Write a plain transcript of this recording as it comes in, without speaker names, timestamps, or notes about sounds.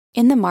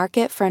In the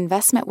market for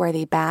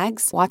investment-worthy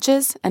bags,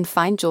 watches, and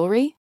fine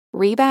jewelry,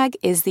 Rebag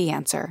is the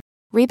answer.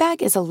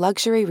 Rebag is a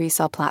luxury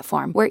resale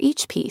platform where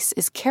each piece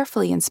is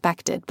carefully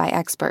inspected by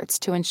experts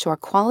to ensure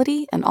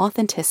quality and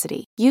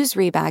authenticity. Use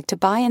Rebag to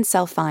buy and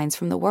sell finds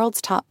from the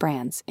world's top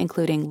brands,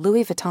 including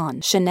Louis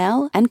Vuitton,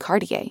 Chanel, and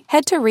Cartier.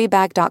 Head to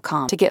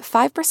Rebag.com to get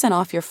 5%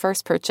 off your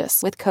first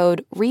purchase with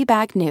code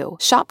REBAGNEW.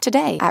 Shop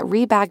today at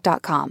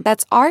Rebag.com.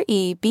 That's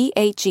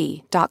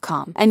REBAG.com.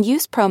 And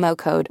use promo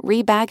code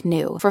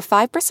REBAGNEW for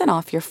 5%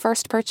 off your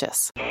first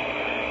purchase.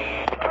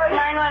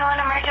 911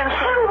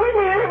 emergency.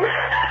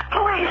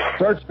 Police.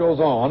 Search goes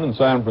on in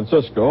San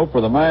Francisco for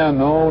the man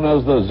known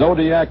as the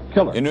Zodiac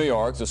Killer. In New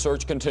York, the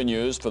search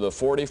continues for the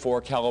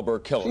 .44 caliber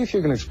killer. See if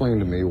you can explain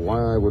to me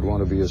why I would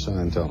want to be a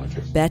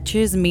Scientologist.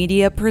 Betches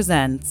Media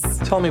presents...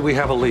 Tell me we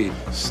have a lead.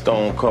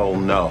 Stone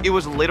cold no. It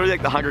was literally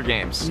like the Hunger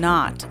Games.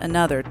 Not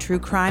another true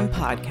crime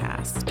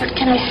podcast. What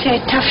can I say?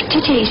 Tough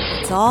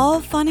titties. It's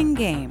all fun and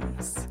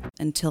games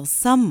until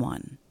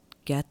someone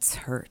gets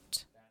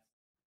hurt.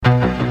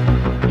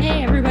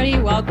 Hey everybody,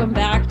 welcome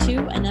back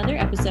to another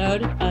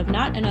episode of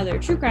Not Another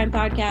True Crime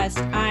Podcast.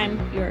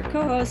 I'm your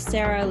co-host,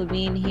 Sarah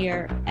Levine,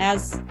 here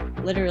as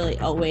literally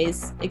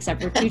always,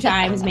 except for 2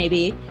 times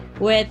maybe,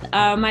 with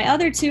my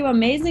other 2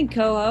 amazing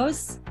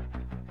co-hosts.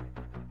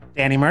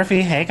 Danny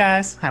Murphy, hey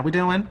guys, how we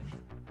doing?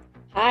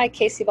 Hi,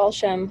 Casey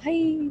Balsham.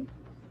 Hi.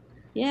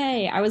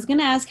 Yay, I was going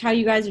to ask how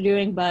you guys are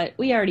doing, but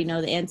we already know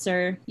the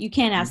answer. You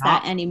can't ask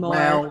that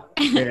anymore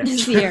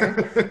this year.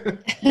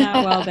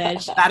 Not well,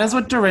 bitch. That is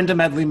what Dorinda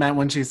Medley meant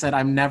when she said,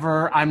 I'm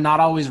not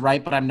always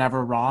right, but I'm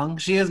never wrong.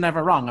 She is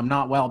never wrong. I'm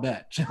not well,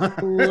 bitch.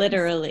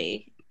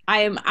 Literally.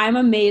 I'm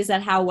amazed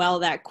at how well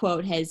that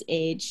quote has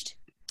aged.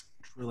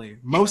 Truly.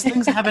 Most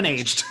things haven't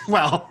aged.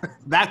 Well,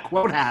 that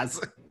quote has.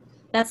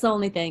 That's the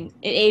only thing.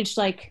 It aged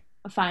like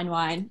a fine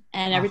wine,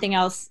 and everything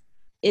else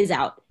is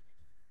out.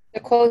 The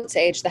quotes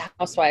age. The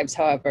housewives,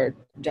 however,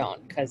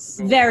 don't. Because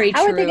very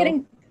true.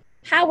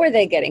 How were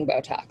they getting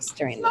Botox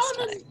during this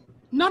time?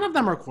 None of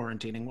them are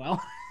quarantining well.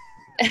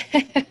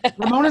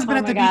 Ramona's been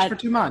at the beach for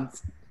 2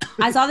 months.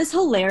 I saw this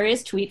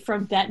hilarious tweet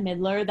from Bette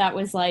Midler that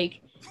was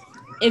like,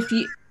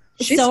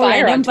 she's so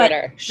fire random, on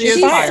Twitter. She's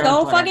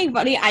so fucking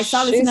funny. I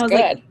saw this and I was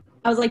good.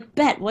 like,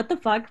 Bet, what the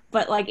fuck?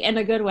 But like in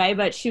a good way.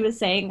 But she was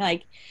saying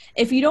like,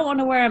 if you don't want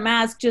to wear a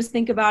mask, just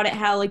think about it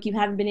how like you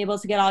haven't been able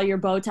to get all your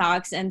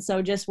Botox, and so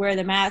just wear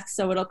the mask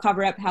so it'll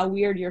cover up how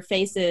weird your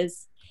face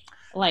is,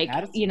 like,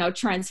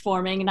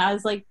 transforming. And I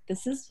was like,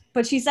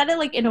 but she said it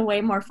like in a way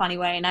more funny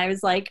way, and I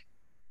was kind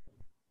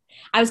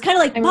of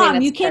like,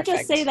 Mom, you can't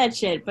just say that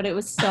shit, but it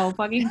was so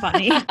fucking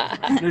funny.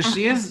 No,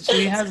 she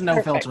has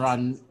no filter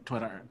on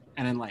Twitter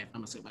and in life,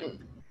 I'm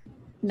assuming.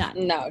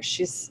 None. No,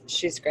 she's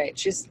great.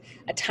 She's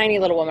a tiny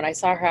little woman. I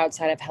saw her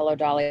outside of Hello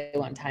Dolly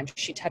one time.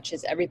 She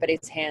touches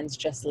everybody's hands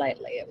just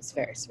lightly. It was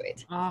very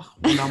sweet. Oh,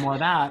 no more of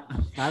that.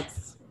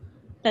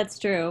 That's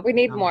true. We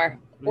need more.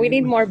 We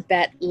need more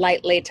Bette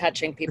lightly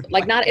touching people.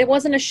 Like it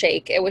wasn't a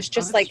shake. It was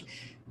just like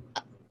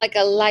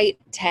a light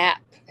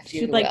tap.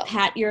 She'd like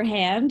pat your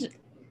hand.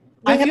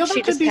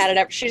 She just patted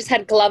up. She just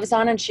had gloves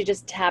on and she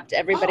just tapped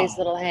everybody's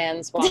little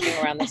hands walking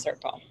around the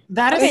circle.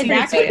 That could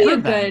be a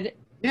good.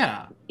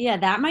 Yeah. Yeah,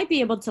 that might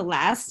be able to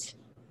last.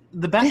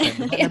 The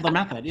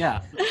method,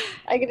 yeah.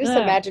 I can just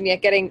imagine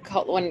getting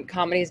when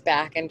comedy's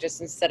back and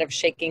just instead of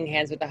shaking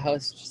hands with the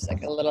host, just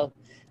like a little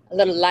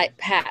light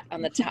pat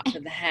on the top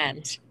of the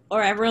hand.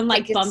 Or everyone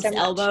bumps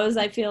elbows,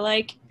 I feel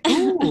like.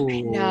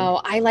 Ooh. No,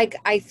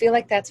 I feel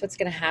like that's what's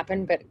going to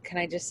happen, but can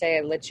I just say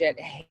I legit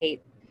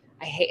hate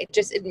it.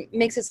 Just it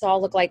makes us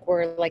all look like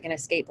we're like in a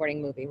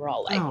skateboarding movie. We're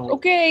all like,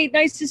 okay,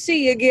 nice to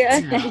see you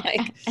again.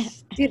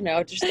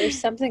 Yeah. Just there's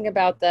something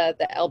about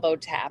the elbow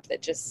tap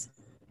that just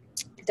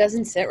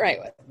doesn't sit right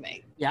with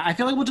me. Yeah, I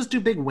feel like we'll just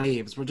do big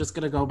waves. We're just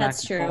gonna go back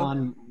to full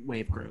on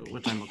wave crew,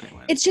 which I'm okay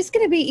with. It's just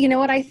gonna be, you know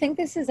what? I think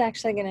this is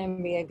actually gonna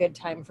be a good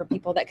time for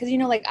people that, because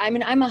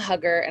I'm a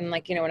hugger, and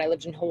when I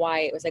lived in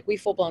Hawaii, it was like we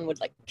full blown would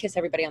like kiss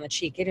everybody on the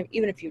cheek,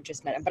 even if you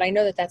just met them. But I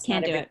know that that's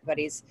not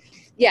everybody's.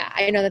 Yeah,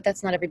 I know that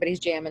that's not everybody's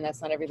jam, and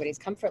that's not everybody's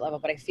comfort level.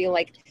 But I feel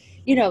like,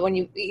 when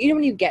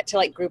you get to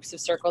like groups of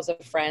circles of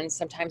friends,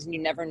 sometimes and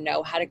you never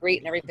know how to greet,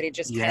 and everybody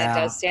just kind of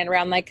does stand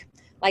around like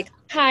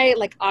hi,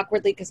 like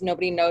awkwardly, because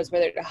nobody knows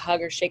whether to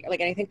hug or shake or like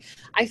anything.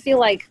 I feel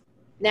like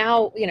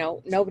now,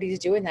 nobody's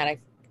doing that.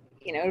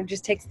 It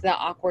just takes the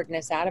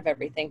awkwardness out of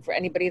everything for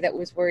anybody that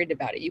was worried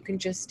about it. You can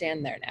just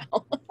stand there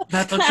now.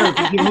 That's so true.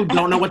 For people who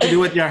don't know what to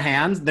do with your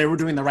hands, they were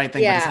doing the right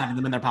thing by just having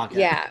them in their pocket.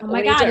 Yeah. Oh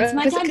my God, it's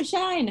my time to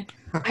shine.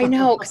 I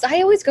know, because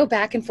I always go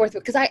back and forth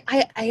because I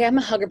am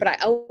a hugger, but I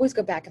always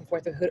go back and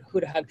forth with who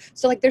to hug.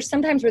 So like there's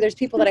sometimes where there's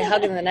people that I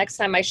hug and the next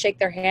time I shake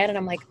their hand and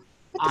I'm like,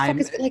 what the fuck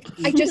is like?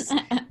 I just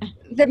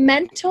the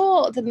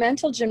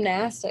mental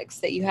gymnastics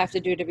that you have to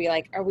do to be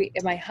like,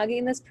 am I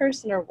hugging this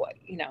person or what?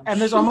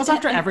 And there's almost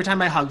after every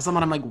time I hug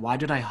someone, I'm like, why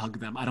did I hug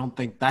them? I don't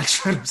think that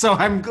should. So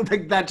I'm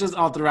like that just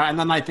all throughout, and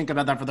then I think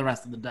about that for the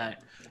rest of the day.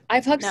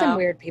 I've hugged some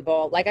weird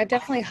people. Like I've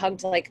definitely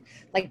hugged like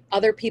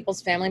other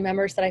people's family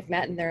members that I've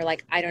met, and they're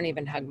like, I don't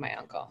even hug my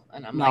uncle,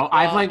 and I'm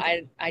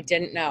I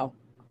didn't know.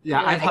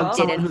 Yeah, I've hugged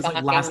someone whose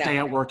like last day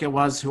at work it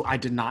was, who I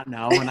did not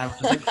know, and I was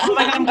just like, "Oh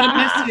my god, I'm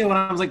gonna miss you." And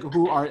I was like,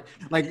 "Who are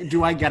like?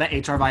 Do I get an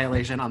HR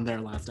violation on their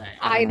last day?"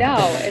 I know.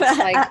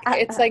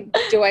 It's like,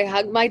 do I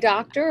hug my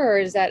doctor or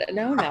is that a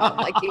no?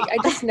 Like, I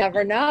just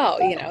never know.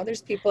 You know,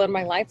 there's people in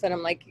my life that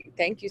I'm like,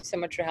 "Thank you so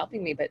much for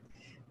helping me," but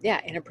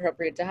yeah,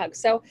 inappropriate to hug.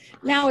 So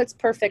now it's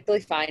perfectly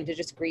fine to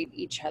just greet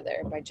each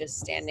other by just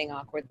standing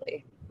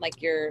awkwardly. Like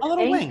you're a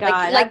little wink.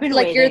 Like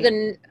you're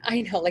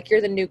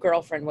the new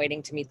girlfriend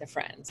waiting to meet the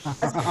friends.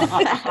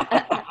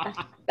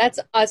 That's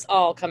us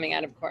all coming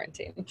out of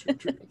quarantine.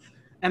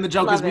 And the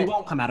joke is we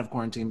won't come out of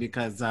quarantine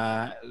because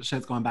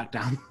shit's going back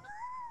down.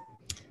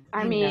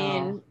 I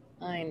mean,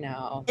 I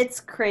know.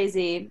 It's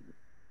crazy.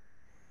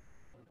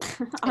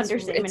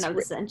 Understatement of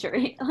the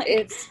century.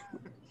 Like,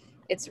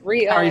 it's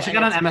real. Sorry, you should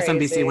get on MSNBC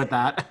crazy. With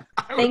that.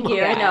 Thank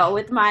you. I know,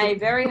 with my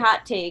very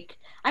hot take.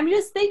 I'm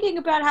just thinking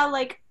about how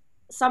like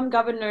some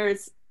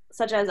governors,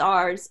 such as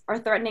ours, are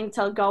threatening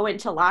to go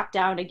into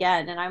lockdown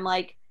again. And I'm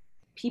like,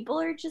 people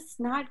are just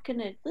not going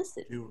to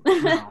listen.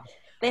 No.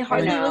 They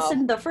hardly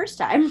listened the first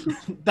time.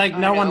 Like,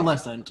 no one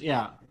listened.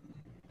 Yeah.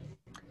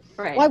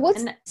 Right. Well, I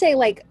would say,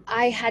 like,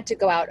 I had to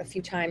go out a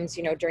few times,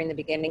 you know, during the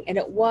beginning. And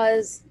it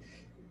was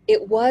a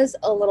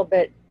little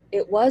bit,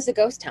 it was a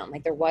ghost town.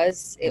 Like, it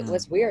was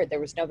weird. There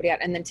was nobody out.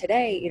 And then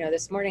today, you know,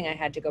 this morning I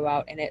had to go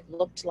out and it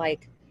looked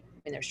like,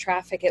 and there's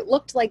traffic. It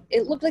looked like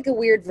a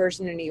weird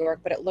version of New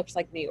York, but it looked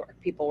like New York.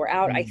 People were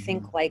out. I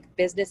think like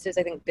business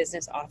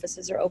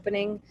offices are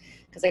opening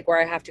because like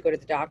where I have to go to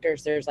the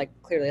doctors, there's like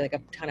clearly like a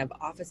ton of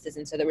offices.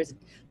 And so there was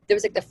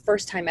like the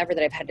first time ever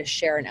that I've had to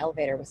share an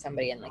elevator with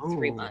somebody in like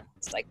 3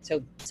 months. Like,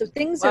 so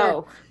things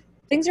are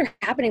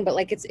happening, but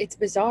like, it's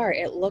bizarre.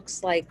 It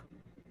looks like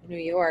New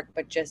York,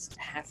 but just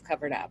half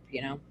covered up,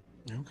 you know?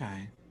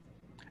 Okay.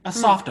 A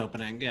soft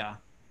opening. Yeah.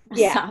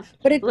 Yeah.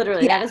 But it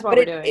literally, that is what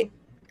we're doing.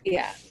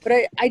 Yeah, but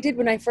I did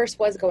when I first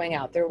was going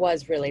out. There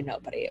was really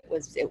nobody.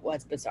 It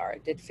was bizarre.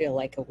 It did feel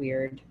like a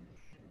weird.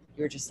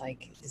 You were just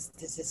like, is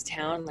this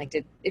town like?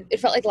 It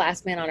felt like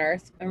Last Man on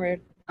Earth?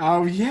 Remember?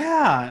 Oh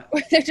yeah.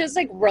 They're just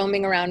like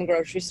roaming around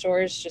grocery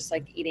stores, just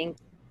like eating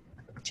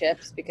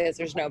chips because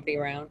there's nobody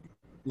around.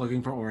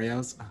 Looking for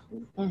Oreos.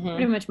 Mm-hmm.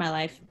 Pretty much my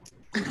life.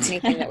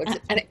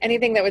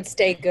 Anything that would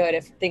stay good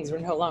if things were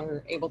no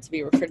longer able to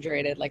be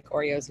refrigerated, like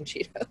Oreos and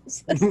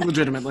Cheetos.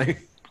 Legitimately.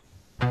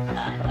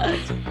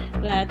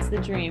 That's the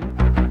dream.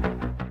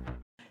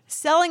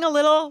 Selling a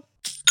little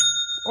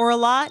or a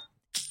lot?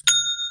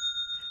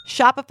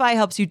 Shopify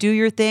helps you do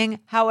your thing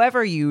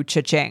however you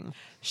cha-ching.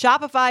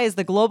 Shopify is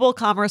the global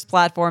commerce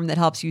platform that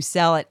helps you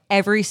sell at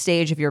every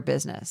stage of your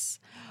business.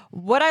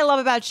 What I love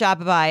about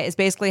Shopify is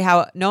basically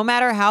how no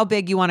matter how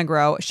big you want to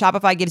grow,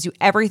 Shopify gives you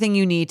everything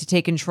you need to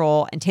take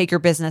control and take your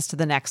business to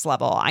the next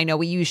level. I know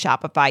we use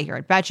Shopify here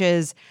at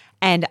Betches,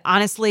 and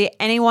honestly,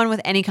 anyone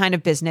with any kind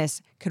of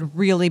business could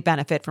really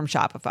benefit from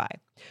Shopify.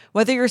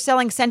 Whether you're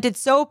selling scented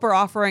soap or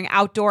offering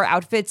outdoor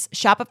outfits,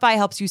 Shopify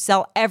helps you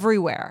sell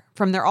everywhere,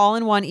 from their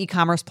all-in-one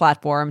e-commerce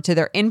platform to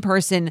their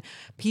in-person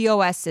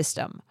POS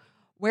system.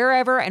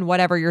 Wherever and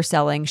whatever you're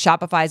selling,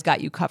 Shopify's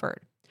got you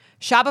covered.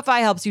 Shopify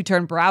helps you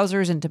turn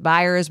browsers into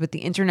buyers with the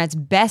internet's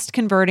best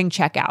converting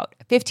checkout,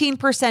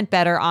 15%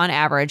 better on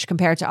average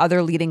compared to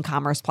other leading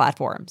commerce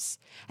platforms.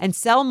 And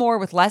sell more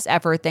with less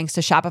effort thanks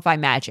to Shopify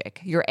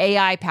Magic, your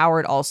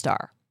AI-powered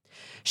all-star.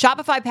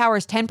 Shopify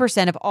powers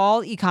 10% of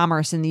all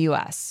e-commerce in the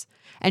U.S.,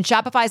 and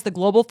Shopify is the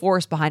global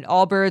force behind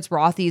Allbirds,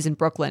 Rothy's, and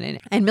Brooklyn,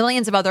 and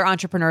millions of other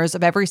entrepreneurs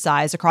of every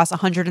size across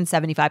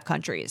 175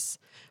 countries.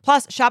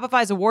 Plus,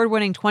 Shopify's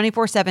award-winning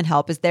 24/7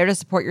 help is there to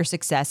support your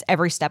success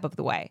every step of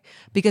the way,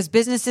 because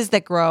businesses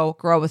that grow,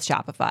 grow with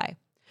Shopify.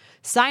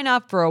 Sign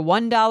up for a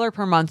 $1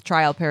 per month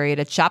trial period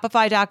at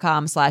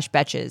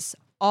shopify.com/betches,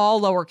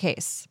 all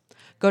lowercase.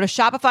 Go to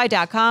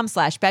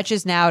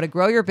shopify.com/betches now to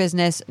grow your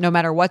business no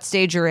matter what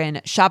stage you're in.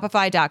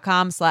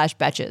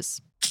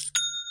 Shopify.com/betches.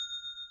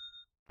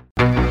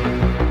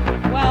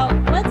 Well,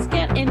 let's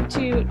get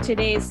into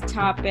today's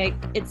topic.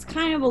 It's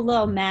kind of a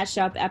little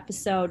mashup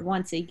episode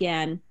once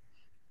again.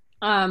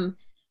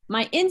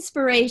 My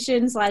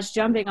inspiration /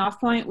 jumping off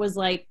point was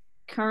like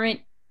current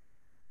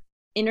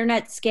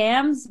internet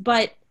scams,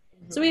 but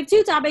so we have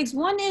two topics.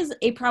 One is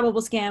a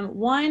probable scam.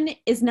 One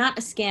is not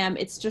a scam.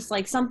 It's just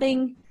like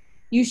something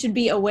you should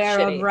be aware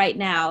of right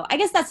now. I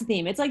guess that's the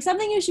theme. It's like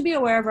something you should be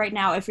aware of right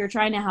now if you're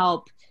trying to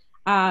help.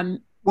 Well,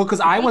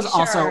 because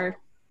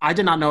I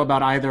did not know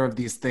about either of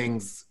these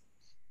things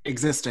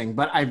existing,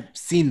 but I've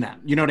seen them.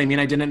 You know what I mean?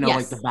 I didn't know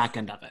like the back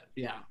end of it.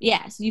 Yeah.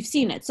 Yes, you've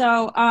seen it.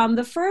 So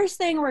the first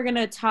thing we're going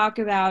to talk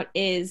about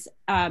is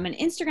an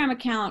Instagram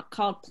account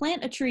called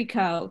Plant a Tree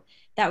Co.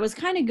 that was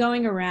kind of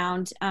going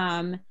around.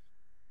 And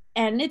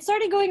it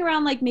started going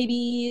around like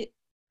maybe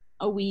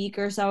a week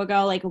or so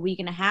ago, like a week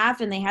and a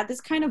half. And they had this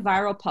kind of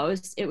viral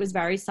post. It was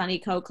very Sunny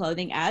Co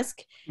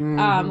clothing-esque,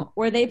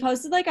 where they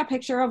posted like a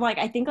picture of like,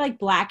 I think like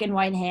black and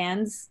white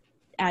hands,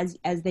 as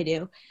they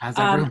do.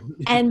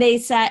 And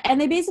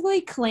they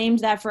basically claimed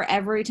that for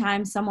every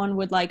time someone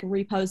would like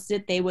repost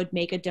it, they would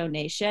make a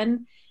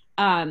donation.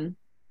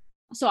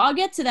 So I'll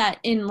get to that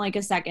in like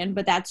a second,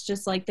 but that's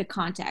just like the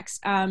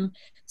context.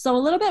 So a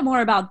little bit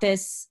more about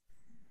this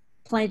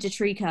Plant a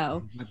Tree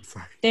Co.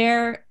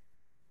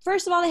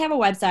 First of all, they have a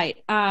website.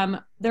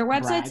 Their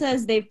website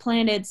says they've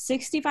planted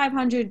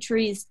 6,500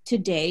 trees to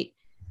date.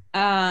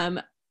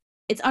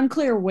 It's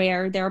unclear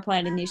where they're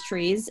planting these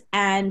trees,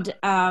 and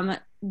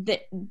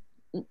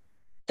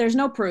there's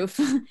no proof,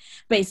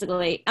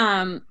 basically.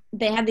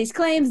 They have these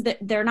claims that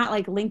they're not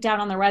like linked out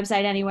on their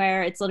website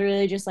anywhere. It's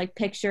literally just like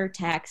picture,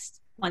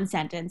 text, one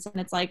sentence,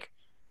 and it's like,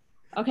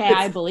 okay,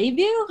 I believe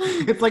you.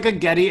 It's like a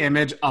Getty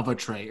image of a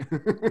tree.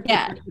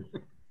 Yeah,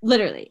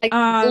 literally. Like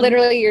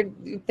literally,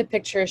 the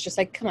picture is just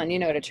like, come on, you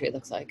know what a tree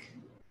looks like.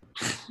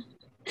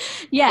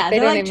 Yeah, like, they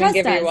don't even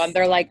give us. you one.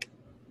 They're like,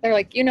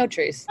 you know,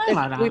 trees.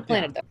 We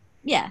planted them.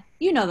 Yeah,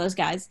 you know those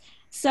guys.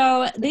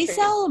 So they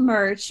sell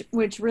merch,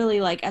 which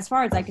really, like, as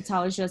far as I could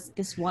tell, is just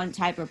this one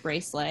type of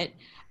bracelet.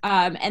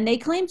 And they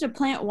claim to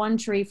plant one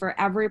tree for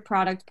every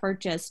product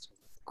purchased,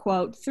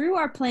 quote, through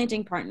our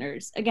planting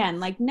partners.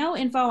 Again, like, no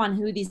info on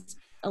who these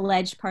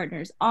alleged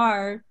partners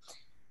are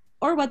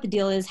or what the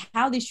deal is,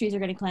 how these trees are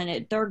getting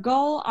planted. Their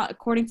goal,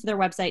 according to their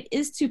website,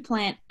 is to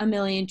plant 1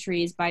 million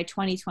trees by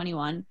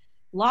 2021.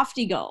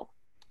 Lofty goal.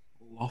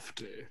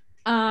 Lofty.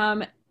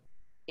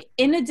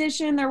 In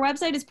addition, their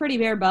website is pretty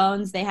bare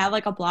bones. They have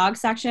like a blog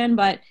section,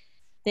 but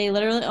they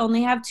literally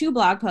only have 2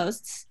 blog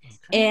posts.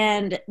 Okay.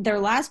 And their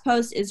last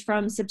post is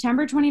from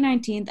September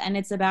 2019, and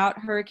it's about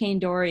Hurricane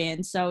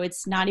Dorian. So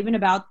it's not even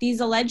about these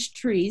alleged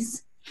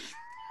trees.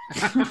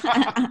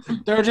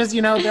 They're just,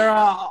 they're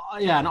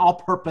an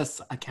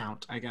all-purpose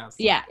account, I guess.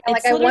 Yeah.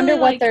 Like, I wonder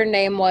what their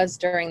name was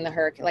during the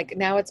hurricane. Like,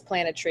 now it's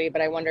Plant a Tree,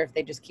 but I wonder if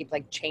they just keep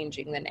like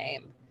changing the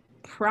name.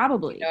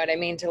 Probably. You know what I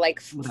mean? To like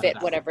fit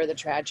whatever the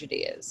tragedy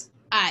is.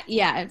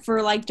 Yeah,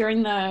 for like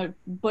during the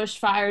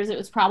bushfires, it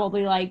was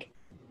probably like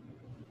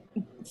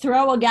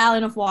throw a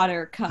gallon of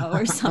water, Co.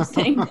 or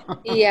something.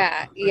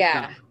 Yeah.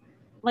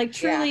 Like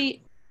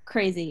truly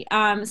crazy.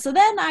 So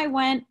then I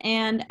went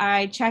and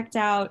I checked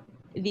out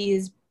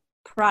these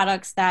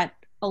products that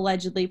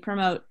allegedly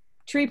promote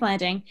tree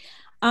planting.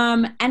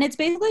 And it's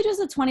basically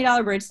just a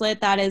 $20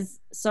 bracelet that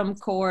is some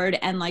cord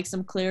and like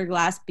some clear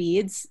glass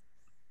beads.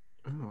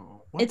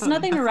 Oh, it's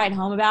nothing to write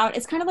home about.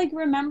 It's kind of like,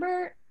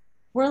 remember,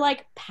 were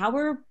like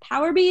power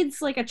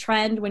beads like a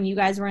trend when you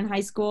guys were in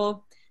high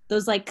school?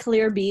 Those like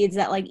clear beads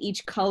that like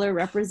each color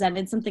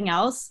represented something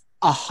else?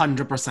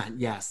 100%,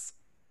 yes.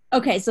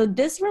 Okay, so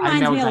this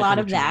reminds me a lot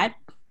of that.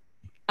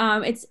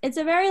 It's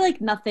a very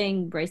like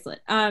nothing bracelet.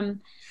 They're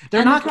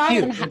not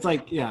cute. It's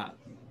like, yeah.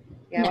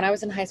 Yeah, when I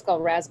was in high school,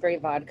 raspberry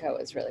vodka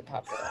was really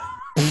popular.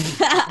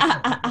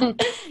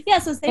 Yeah,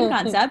 so same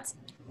concept.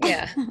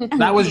 Yeah.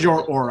 That was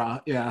your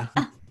aura, yeah.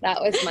 That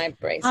was my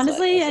bracelet.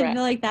 Honestly, I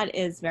feel like that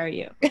is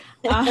very you.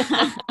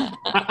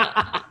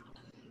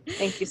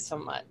 Thank you so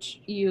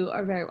much. You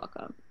are very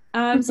welcome.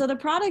 So the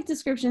product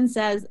description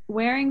says,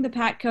 wearing the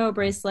Patco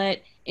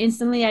bracelet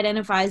instantly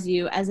identifies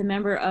you as a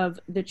member of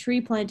the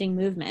tree planting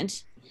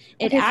movement.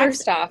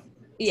 First off,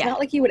 it's not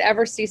like you would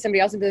ever see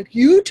somebody else and be like,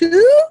 you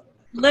too?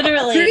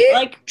 Literally.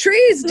 Like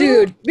trees,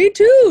 dude. Me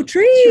too.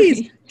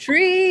 Trees.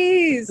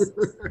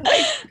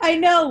 I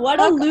know.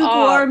 What a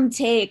lukewarm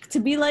take to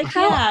be like,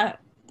 trees.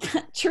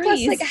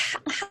 Plus, like,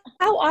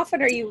 how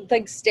often are you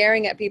like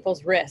staring at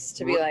people's wrists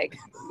to be like,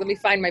 let me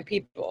find my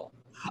people?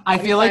 I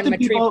feel like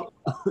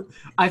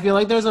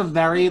there's a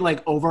very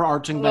like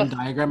overarching Venn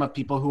diagram of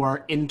people who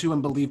are into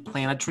and believe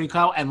Plant a Tree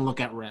Co. and look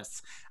at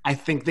wrists. I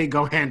think they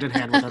go hand in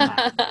hand with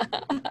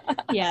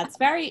that. Yeah, it's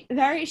very,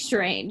 very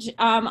strange.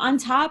 On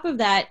top of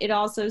that, it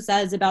also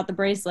says about the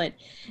bracelet,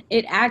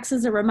 it acts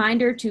as a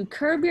reminder to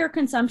curb your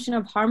consumption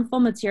of harmful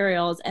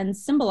materials and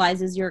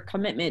symbolizes your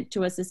commitment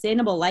to a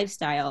sustainable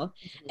lifestyle.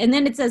 Mm-hmm. And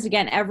then it says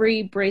again,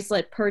 every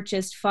bracelet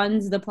purchased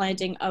funds the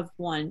planting of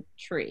 1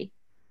 tree.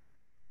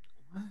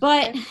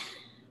 But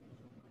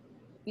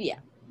yeah,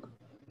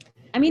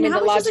 I mean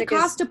how much does it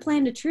cost to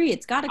plant a tree?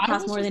 It's got to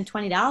cost more than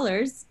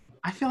 $20.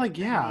 I feel like,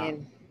 yeah. I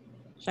mean,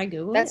 should I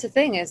Google that's it? The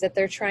thing is that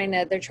they're trying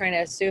to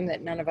assume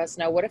that none of us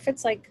know. What if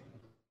it's like,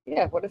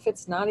 what if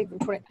it's not even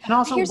 20? And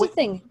also, here's the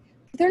thing,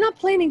 they're not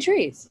planting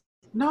trees.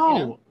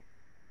 No.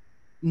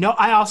 No,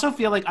 I also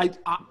feel like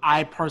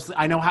I personally,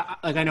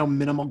 I know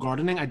minimal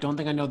gardening. I don't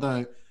think I know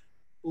the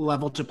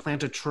level to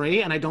plant a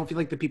tree, and I don't feel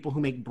like the people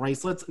who make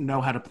bracelets know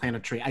how to plant a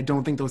tree. I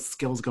don't think those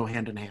skills go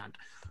hand in hand.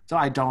 So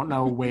I don't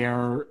know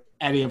where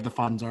any of the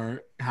funds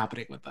are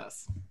happening with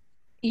this.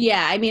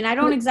 Yeah, I mean, I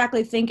don't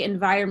exactly think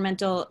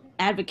environmental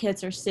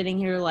advocates are sitting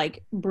here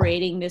like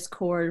braiding this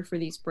cord for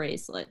these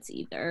bracelets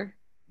either.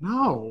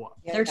 No.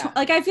 They're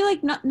like, I feel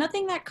like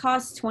nothing that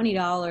costs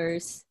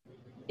 $20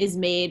 is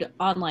made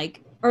on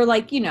like, or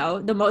like,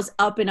 the most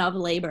up and up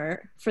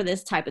labor for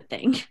this type of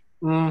thing.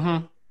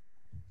 Mm-hmm.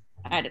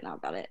 I don't know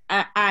about it.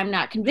 I'm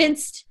not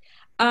convinced.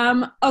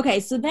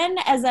 Okay, so then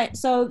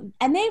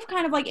and they've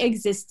kind of like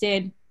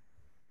existed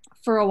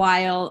for a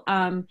while.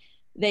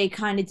 They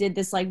kind of did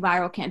this like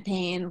viral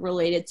campaign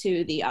related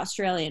to the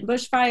Australian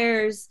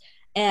bushfires,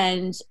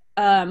 and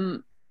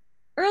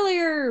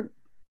earlier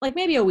like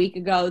maybe a week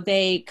ago,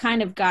 they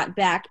kind of got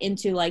back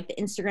into like the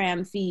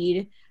Instagram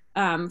feed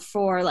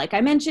for, like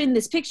I mentioned,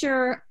 this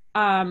picture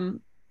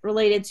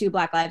related to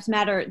Black Lives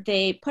Matter.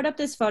 They put up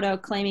this photo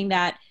claiming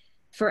that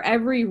for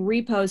every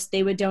repost,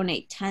 they would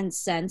donate 10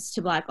 cents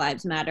to Black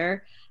Lives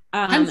Matter.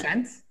 10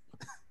 cents?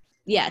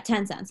 Yeah,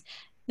 10 cents.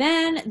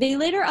 Then they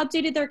later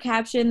updated their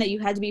caption that you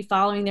had to be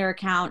following their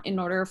account in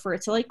order for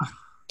it to like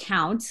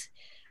count.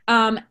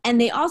 And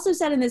they also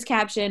said in this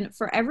caption,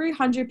 for every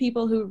 100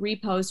 people who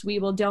repost, we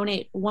will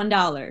donate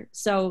 $1.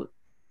 So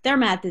their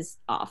math is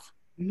off.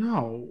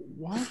 No,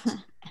 what?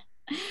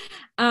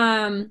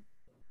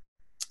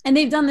 And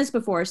they've done this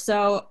before.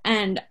 So,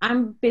 and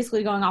I'm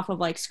basically going off of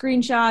like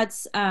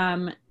screenshots,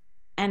 and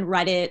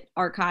Reddit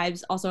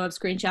archives also have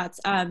screenshots.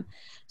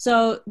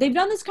 So they've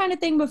done this kind of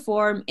thing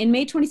before. In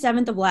May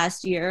 27th of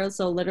last year,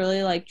 so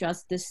literally like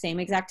just this same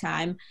exact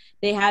time,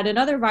 they had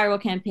another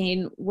viral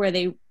campaign where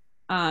they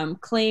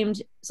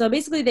claimed, so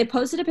basically they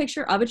posted a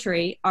picture of a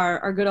tree,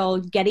 our good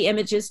old Getty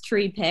Images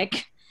tree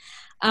pic.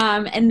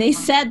 And they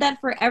said that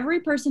for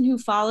every person who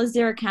follows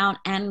their account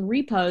and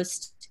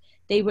reposts,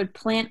 they would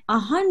plant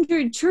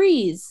 100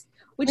 trees,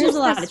 which is a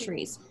lot of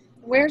trees.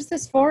 Where's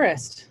this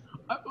forest?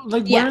 Where are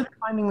they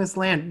finding this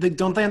land?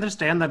 Don't they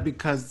understand that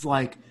because,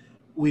 like,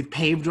 we've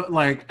paved,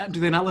 like, do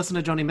they not listen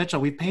to Joni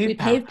Mitchell? We paved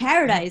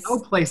paradise. There's no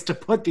place to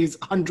put these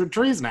 100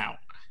 trees now.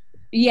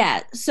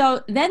 Yeah.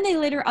 So then they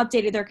later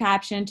updated their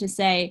caption to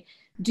say,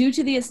 due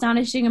to the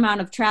astonishing amount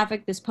of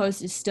traffic this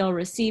post is still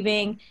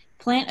receiving,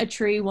 Plant a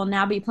Tree will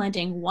now be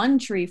planting 1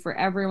 tree for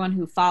everyone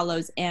who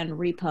follows and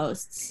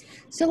reposts.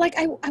 So, like,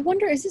 I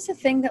wonder, is this a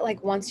thing that,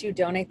 like, once you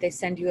donate, they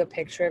send you a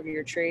picture of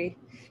your tree?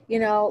 You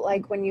know,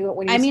 like when you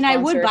I mean, I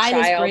would buy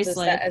this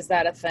bracelet. Is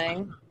that a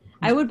thing?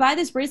 I would buy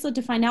this bracelet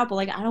to find out, but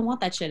like, I don't want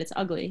that shit. It's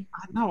ugly.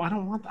 No, I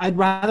don't want. I'd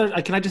rather.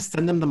 Can I just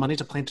send them the money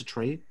to plant a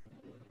tree?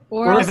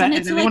 Or I'll send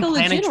it to like a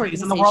legit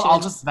organization in the world.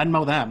 I'll just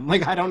Venmo them.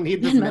 Like, I don't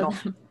need this middle.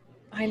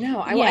 I know.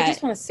 I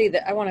just want to see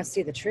I want to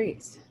see the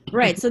trees.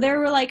 Right. So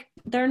there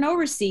are no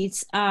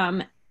receipts.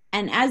 And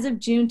as of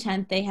June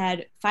 10th, they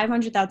had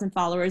 500,000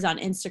 followers on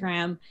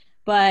Instagram.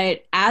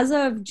 But as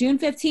of June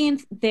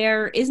 15th,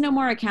 there is no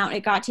more account.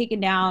 It got taken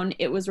down.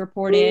 It was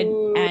reported,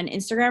 and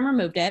Instagram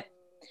removed it.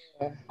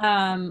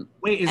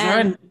 Wait,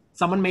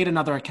 someone made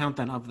another account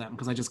then of them?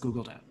 Because I just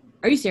Googled it.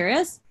 Are you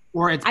serious?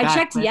 Or it's I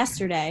checked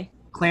yesterday.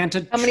 Plant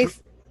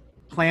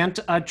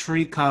a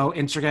Tree Co.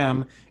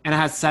 Instagram, and it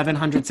has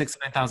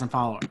 769,000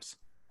 followers.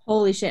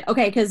 Holy shit.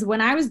 Okay, because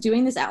when I was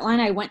doing this outline,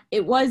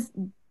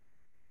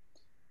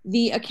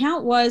 the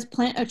account was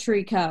Plant a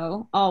Tree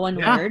Co., all one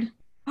word.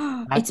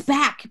 It's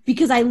back,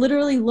 because I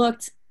literally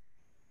looked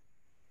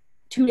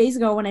 2 days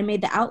ago when I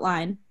made the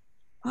outline,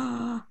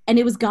 and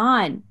it was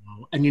gone.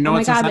 And you know, oh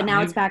my god! But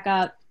now it's back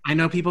up. I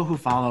know people who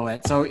follow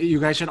it, so you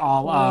guys should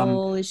all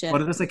Holy shit. Go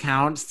to this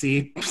account,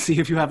 see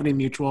if you have any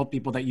mutual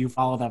people that you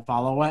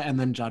follow it, and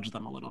then judge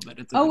them a little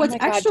bit. What's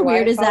extra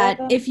weird is that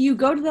if you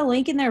go to the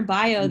link in their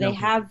bio, they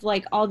have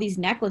like all these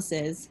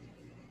necklaces,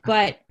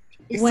 but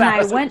when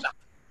I went.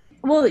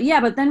 Well, yeah,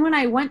 but then when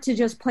I went to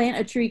just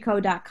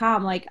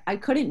plantatreeco.com, like, I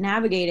couldn't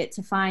navigate it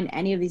to find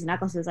any of these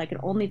necklaces. I could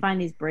only find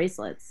these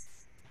bracelets.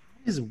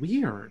 That is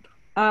weird.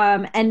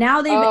 And now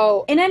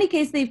in any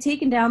case, they've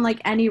taken down,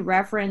 like, any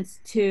reference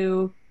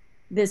to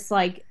this,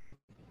 like,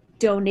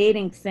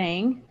 donating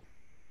thing.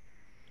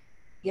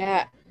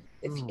 Yeah.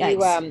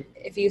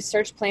 If you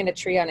search Plant a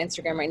Tree on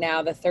Instagram right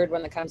now, the third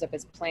one that comes up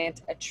is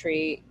Plant a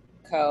Tree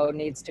Co.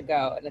 needs to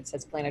go. And it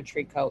says Plant a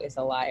Tree Co. is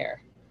a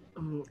liar.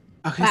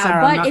 Okay, wow,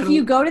 Sarah, but if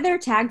you go to their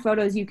tag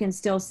photos, you can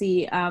still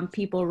see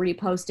people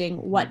reposting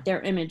what their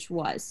image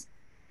was.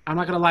 I'm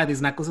not going to lie.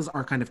 These necklaces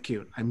are kind of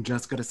cute. I'm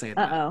just going to say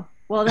that. Uh-oh.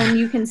 Well, then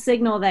you can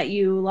signal that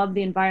you love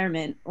the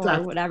environment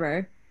or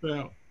whatever.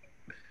 Yeah.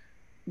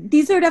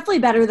 These are definitely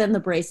better than the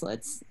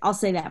bracelets. I'll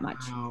say that much.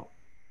 Wow.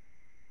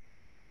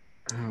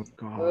 Oh,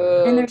 God.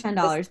 And they're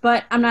 $10,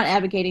 but I'm not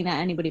advocating that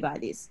anybody buy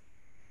these.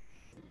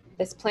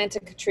 This Plant a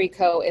Tree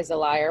Co. is a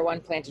liar. One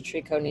Plant a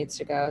Tree Co. needs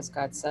to go. It's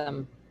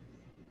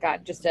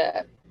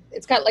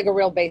got like a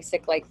real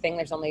basic like thing.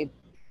 There's only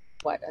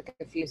like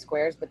a few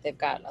squares, but they've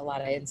got a lot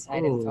of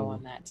inside info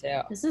on that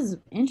too. This is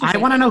interesting. I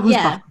want to know who's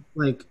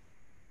like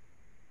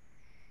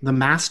the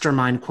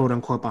mastermind, quote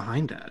unquote,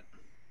 behind it.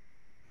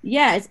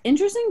 Yeah, it's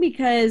interesting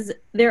because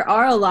there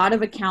are a lot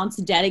of accounts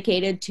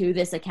dedicated to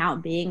this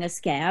account being a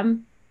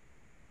scam.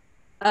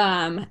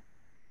 Wow.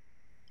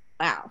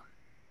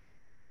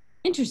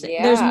 Interesting.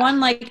 Yeah. There's one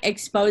like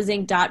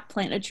exposing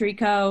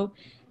 .plantatreeco,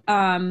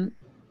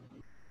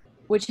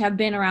 which have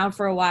been around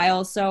for a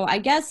while. So I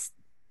guess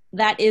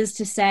that is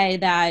to say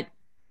that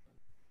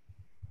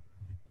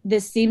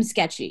this seems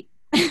sketchy.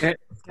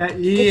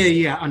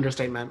 Yeah,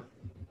 understatement.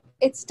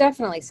 It's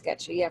definitely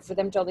sketchy, yeah, for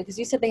them to only, because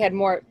you said they had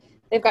more.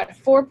 They've got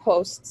 4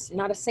 posts.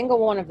 Not a single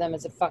one of them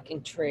is a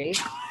fucking tree.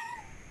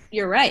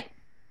 You're right.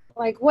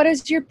 Like, what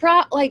is your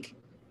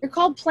you're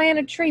called Plant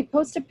a Tree.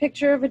 Post a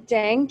picture of a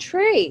dang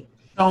tree.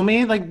 Show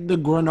me, like, the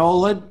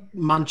granola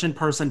munching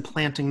person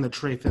planting the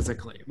tree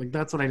physically. Like,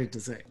 that's what I need to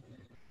see.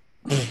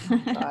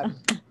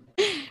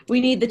 We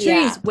need the trees.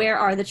 Yeah. Where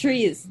are the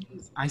trees?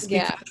 I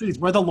speak for the trees.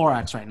 We're the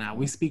Lorax right now.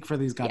 We speak for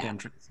these goddamn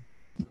trees.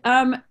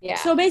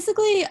 So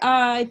basically,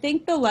 I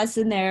think the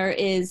lesson there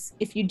is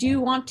if you do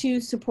want to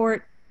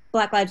support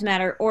Black Lives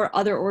Matter or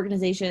other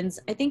organizations,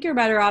 I think you're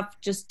better off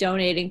just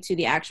donating to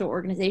the actual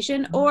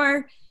organization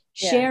or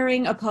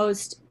sharing a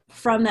post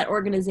from that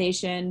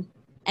organization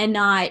and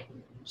not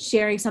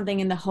sharing something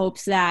in the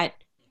hopes that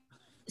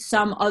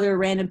some other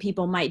random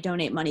people might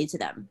donate money to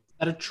them.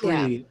 That a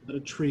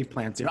tree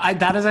plants you.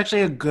 That is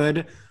actually a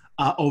good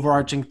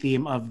overarching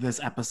theme of this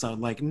episode.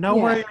 Like, know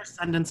where you're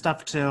sending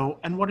stuff to,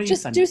 and what are you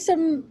sending? Just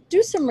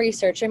do some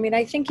research. I mean,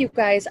 I think you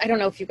guys. I don't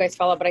know if you guys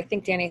follow, but I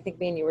think Danny,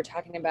 me and you were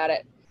talking about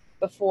it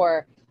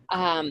before.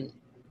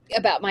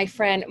 About my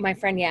friend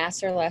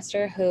Yasser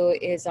Lester, who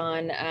is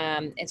on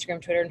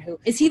Instagram, Twitter, and who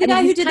is he the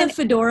guy who did the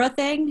fedora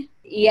thing?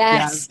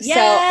 Yes.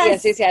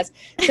 Yes. Yes.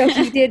 So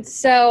he did.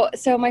 So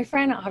my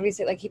friend,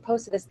 obviously, like, he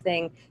posted this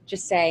thing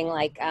just saying,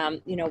 like,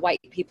 white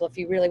people, if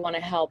you really want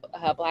to help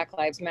Black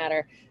Lives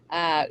Matter,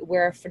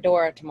 wear a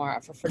fedora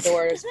tomorrow for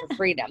fedoras for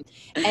freedom.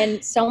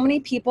 And so many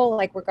people,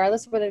 like,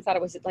 regardless of whether they thought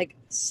it was, like,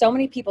 so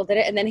many people did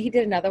it. And then he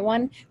did another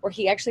one where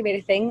he actually made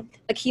a thing,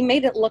 like, he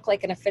made it look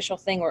like an official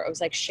thing where it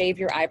was like, shave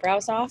your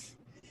eyebrows off.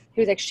 He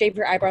was like, shave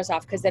your eyebrows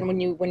off, because then when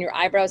your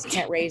eyebrows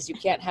can't raise, you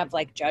can't have,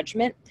 like,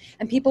 judgment.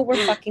 And people were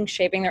fucking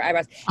shaving their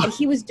eyebrows. And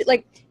he was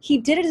like, he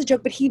did it as a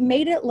joke, but he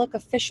made it look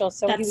official.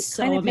 So he was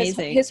so kind of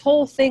amazing. His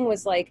whole thing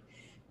was like,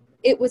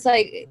 it was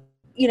like,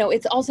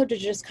 it's also to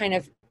just kind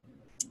of,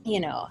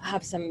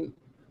 have some,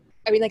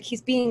 I mean, like,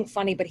 he's being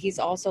funny, but he's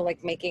also,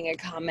 like, making a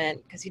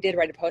comment, because he did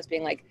write a post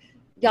being like,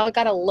 y'all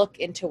got to look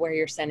into where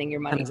you're sending your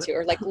money to,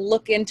 or, like,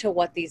 look into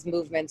what these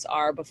movements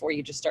are before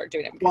you just start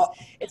doing it, because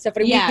it's so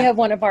funny. We have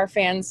one of our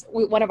fans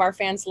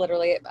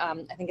literally,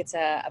 I think it's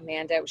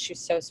Amanda. She's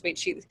so sweet.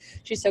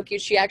 She's so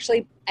cute. She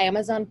actually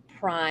Amazon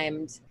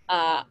primed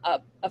a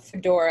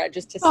fedora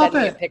just to send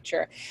me a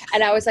picture.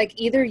 And I was like,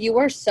 either you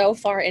are so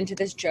far into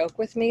this joke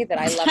with me that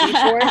I love you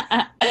for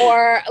it,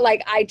 or,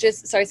 like,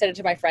 so I said it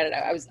to my friend, and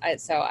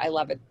I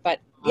love it. But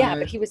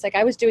but he was like,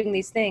 I was doing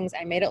these things.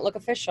 I made it look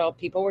official.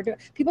 People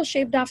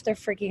shaved off their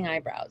freaking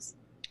eyebrows.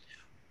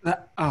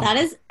 That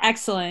is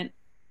excellent.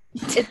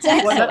 It's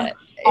excellent.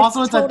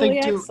 Also, it's totally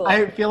a thing too. excellent.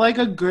 I feel like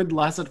a good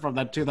lesson from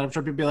that too, that I'm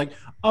sure people be like,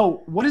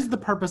 oh, what is the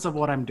purpose of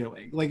what I'm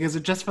doing? Like, is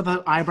it just for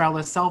the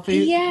eyebrowless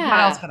selfie? Yeah. What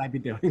else could I be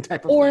doing?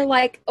 Type of or thing.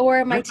 like, or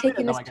am I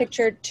taking this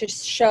picture to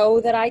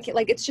show that I can,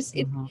 like, it's just,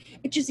 it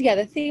just,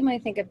 the theme I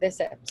think of this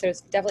episode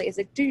is definitely is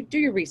like, do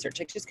your research.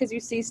 Like, just because you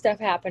see stuff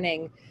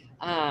happening,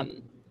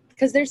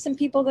 because there's some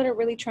people that are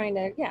really trying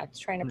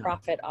to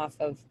profit off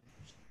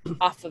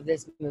of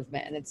this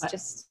movement, and it's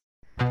just,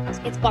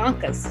 it's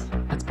bonkers.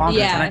 It's bonkers.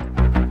 Yeah.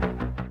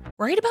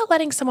 Worried about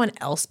letting someone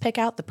else pick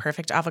out the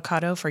perfect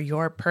avocado for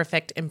your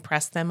perfect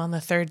impress them on the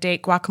third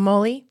date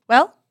guacamole?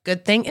 Well,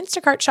 good thing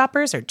Instacart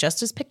shoppers are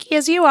just as picky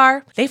as you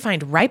are. They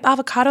find ripe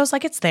avocados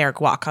like it's their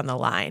guac on the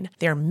line.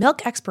 They're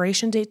milk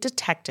expiration date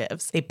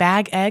detectives. They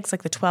bag eggs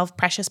like the 12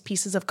 precious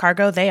pieces of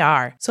cargo they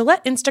are. So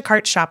let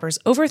Instacart shoppers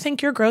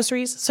overthink your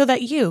groceries so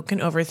that you can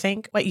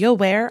overthink what you'll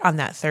wear on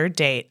that third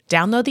date.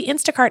 Download the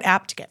Instacart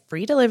app to get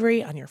free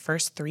delivery on your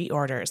first 3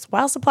 orders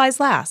while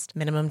supplies last.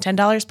 Minimum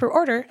 $10 per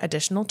order.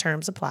 Additional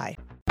terms apply.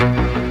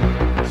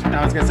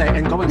 I was gonna say,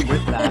 and going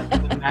with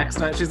that, next,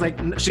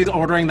 she's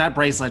ordering that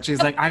bracelet.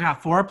 She's like, I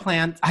got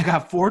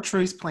 4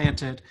 trees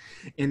planted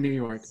in New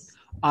York.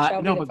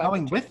 But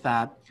going with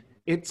that,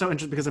 it's so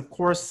interesting because, of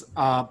course,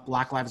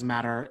 Black Lives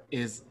Matter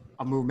is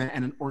a movement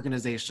and an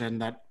organization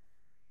that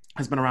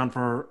has been around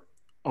for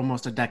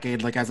almost a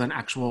decade, like, as an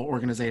actual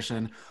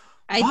organization.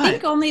 I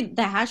think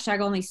the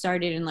hashtag only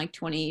started in like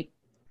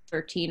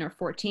 2013 or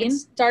 14. It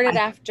started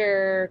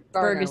after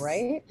Garner,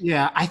 right?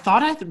 Yeah, I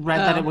thought I read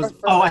that it was.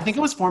 I think it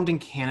was formed in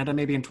Canada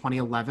maybe in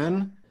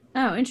 2011.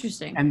 Oh,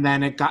 interesting. And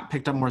then it got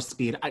picked up more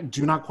speed.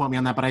 Do not quote me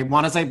on that, but I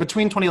want to say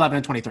between 2011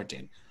 and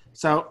 2013.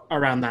 So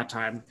around that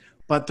time.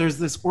 But there's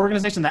this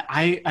organization that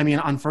I mean,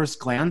 on first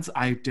glance,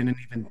 I didn't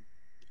even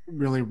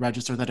really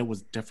register that it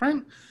was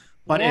different.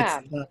 But it's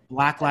the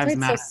Black Lives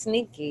Matter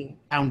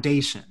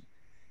Foundation.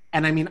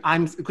 And I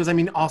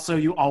mean, also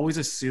you always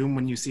assume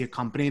when you see a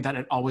company that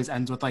it always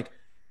ends with like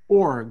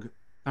org,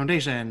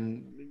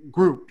 foundation,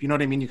 group. You know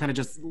what I mean? You kind of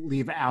just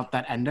leave out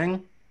that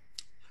ending.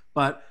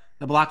 But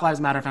the Black Lives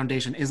Matter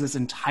Foundation is this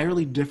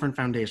entirely different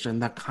foundation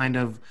that kind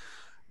of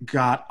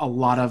got a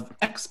lot of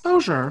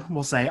exposure,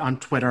 we'll say, on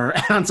Twitter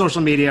and on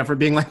social media for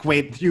being like,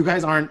 wait, you're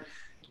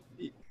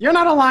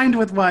not aligned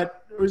with what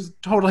was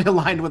totally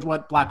aligned with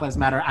what Black Lives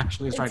Matter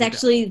actually is trying to do. It's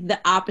actually the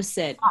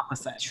opposite.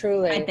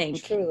 Truly. I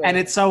think. Truly. And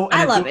it's so...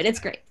 I love it. It's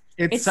great.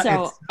 It's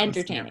so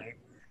entertaining. Scary.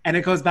 And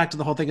it goes back to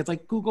the whole thing. It's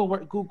like, Google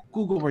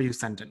where you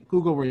sent it.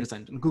 Google where you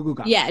sent it. Google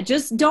got it. Yeah,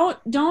 just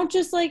don't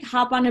just like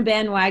hop on a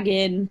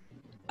bandwagon.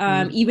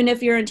 Even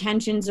if your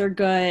intentions are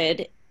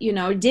good,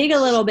 dig a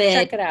little bit.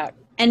 Check it out.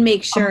 And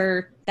make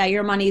sure that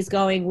your money is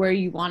going where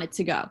you want it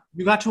to go.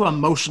 You got to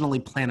emotionally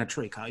plant a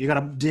tree, Kyle. You got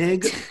to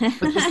dig,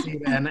 put the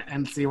seed in,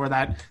 and see where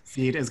that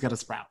seed is going to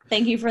sprout.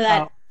 Thank you for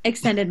that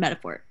extended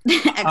metaphor.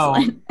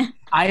 Excellent.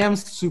 I am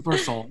super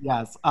sold,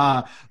 yes.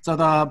 So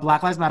the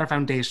Black Lives Matter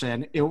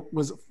Foundation, it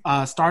was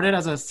started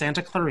as a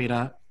Santa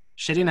Clarita,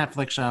 shitty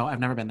Netflix show, I've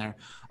never been there,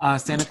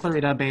 Santa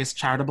Clarita-based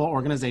charitable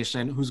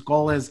organization whose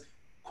goal is,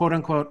 quote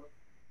unquote,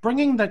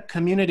 bringing the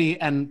community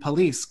and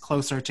police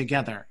closer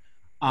together.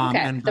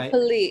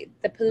 The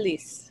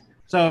police.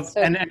 So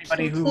and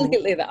anybody who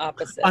completely the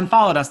opposite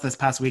unfollowed us this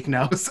past week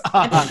knows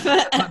that's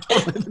not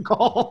totally the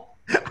goal.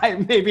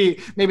 Maybe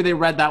they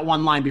read that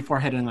one line before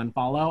hitting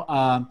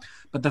unfollow.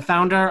 But the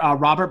founder,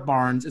 Robert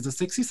Barnes, is a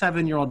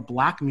 67-year-old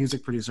Black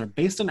music producer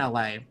based in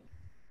LA,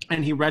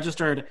 and he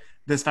registered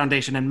this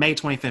foundation in May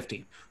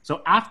 2015.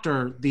 So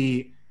after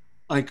the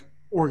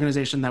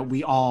organization that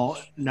we all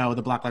know,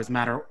 the Black Lives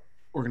Matter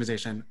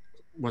organization,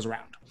 was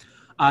around.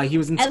 He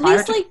was inspired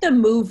at least the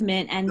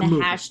movement and the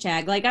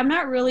hashtag. I'm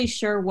not really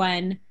sure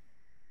when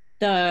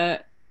the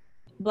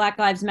Black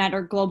Lives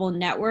Matter Global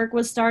Network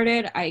was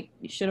started. I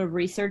should have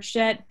researched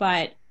it,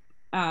 but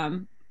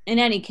in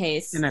any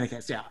case,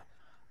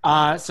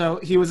 yeah. So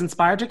he was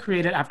inspired to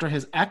create it after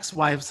his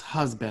ex-wife's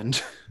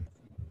husband.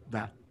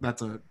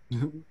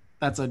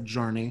 That's a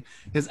journey.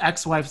 His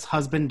ex-wife's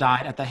husband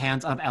died at the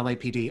hands of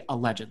LAPD,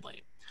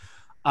 allegedly.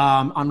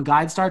 On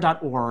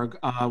GuideStar.org,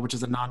 which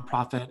is a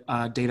nonprofit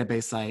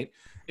database site,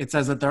 it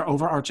says that their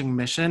overarching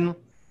mission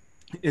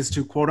is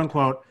to, quote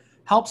unquote,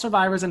 help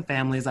survivors and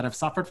families that have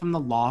suffered from the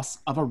loss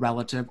of a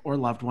relative or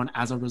loved one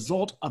as a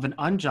result of an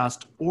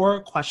unjust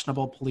or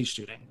questionable police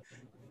shooting,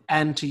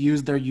 and to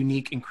use their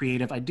unique and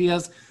creative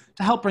ideas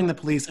to help bring the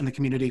police and the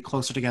community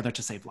closer together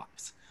to save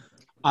lives.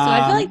 So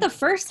I feel like the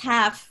first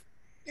half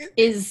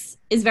is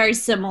very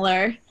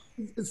similar.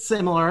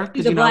 Similar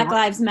to the Black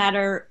Lives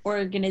Matter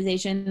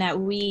organization that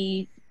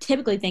we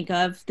typically think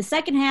of. The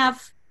second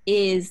half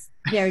is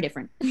very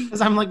different. Because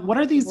I'm like, what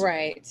are these?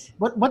 Right.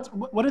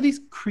 What are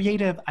these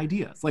creative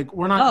ideas?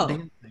 We're not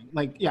dancing.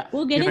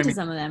 We'll get into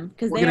some of them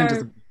because they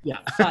are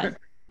fun.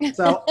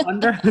 So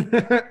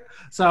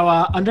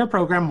under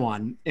Program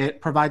 1, it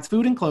provides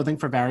food and clothing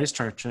for various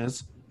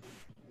churches.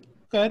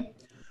 Good.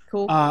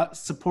 Cool.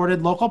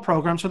 Supported local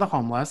programs for the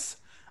homeless.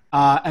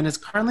 And is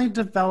currently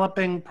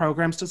developing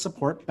programs to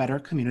support better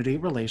community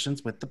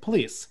relations with the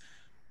police.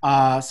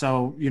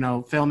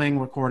 Filming,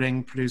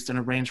 recording, produced, and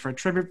arranged for a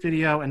tribute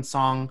video and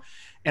song.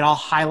 It all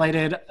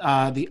highlighted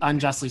the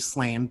unjustly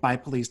slain by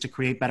police to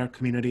create better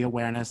community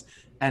awareness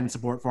and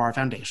support for our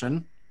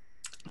foundation.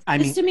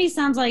 This to me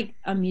sounds like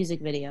a music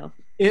video.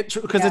 It's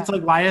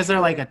why is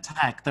there a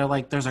tech?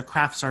 They're there's a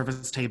craft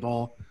service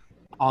table,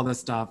 all this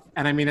stuff.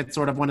 And it's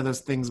sort of one of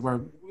those things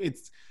where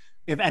it's,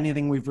 if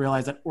anything, we've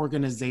realized that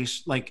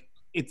organization,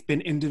 it's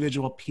been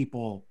individual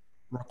people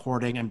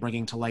recording and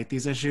bringing to light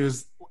these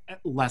issues,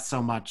 less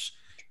so much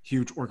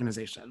huge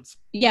organizations.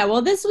 Yeah,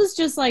 well, this was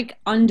just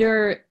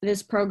under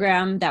this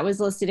program that was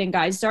listed in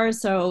GuideStar,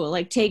 so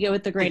take it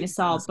with a grain of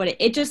salt. But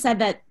it just said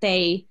that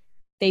they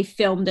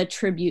filmed a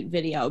tribute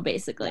video,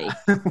 basically.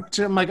 Which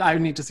I'm I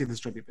need to see this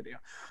tribute video.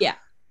 Yeah.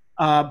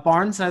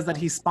 Barnes says that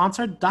he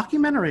sponsored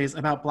documentaries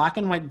about Black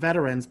and white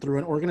veterans through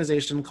an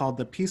organization called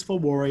the Peaceful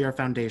Warrior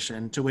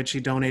Foundation, to which he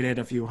donated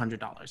a few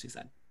 $100s, he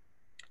said.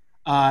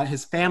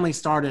 His family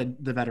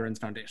started the Veterans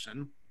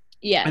Foundation.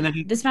 Yeah, and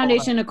then this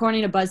foundation,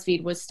 according to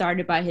BuzzFeed, was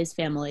started by his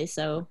family,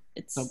 so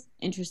it's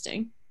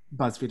interesting.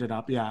 BuzzFeed it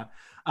up, yeah.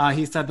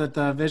 He said that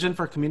the vision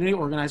for community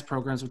organized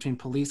programs between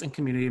police and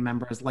community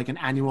members, like an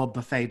annual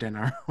buffet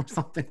dinner or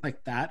something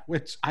like that,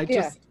 which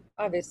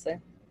obviously.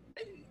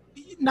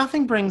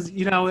 Nothing brings,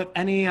 if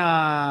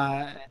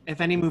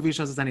any movie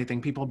shows us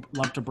anything, people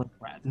love to break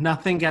bread.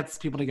 Nothing gets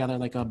people together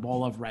like a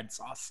bowl of red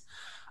sauce.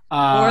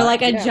 Or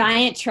a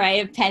giant tray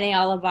of Penne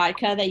alla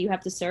vodka that you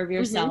have to serve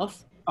yourself.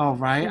 Mm-hmm. Oh,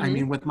 right.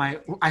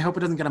 Mm-hmm. I hope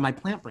it doesn't get on my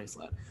plant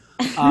bracelet.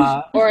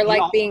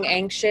 Or being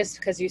anxious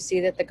because you see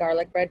that the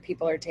garlic bread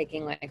people are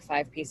taking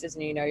 5 pieces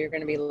and you're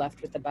going to be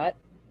left with the butt.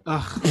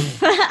 Ugh.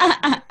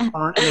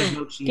 Burnt and there's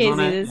no cheese Casey, on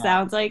it. this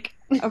sounds like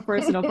a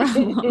personal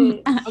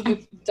problem.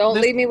 Don't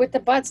leave me with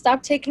the butt.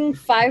 Stop taking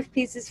 5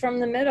 pieces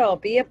from the middle.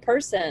 Be a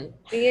person.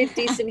 Be a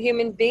decent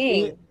human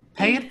being.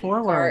 Pay it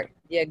forward.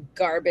 You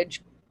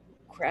garbage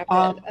crap.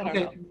 I don't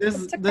know.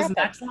 This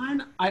next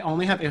line I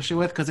only have issue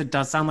with because it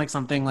does sound like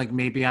something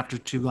maybe after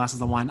 2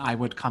 glasses of wine I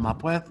would come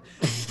up with,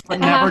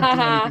 but never do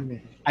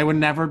anything. I would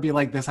never be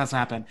like, this has to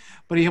happen.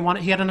 But he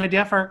had an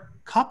idea for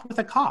Cup with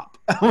a Cop,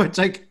 which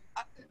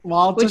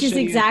which is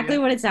exactly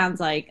what it sounds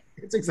like.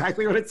 It's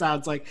exactly what it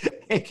sounds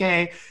like.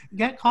 AKA,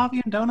 get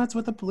coffee and donuts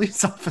with a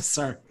police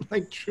officer.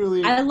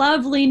 Truly. I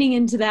love leaning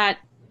into that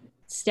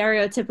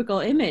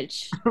stereotypical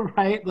image.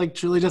 Right?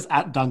 Truly just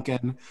at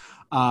Dunkin',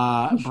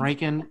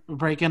 breaking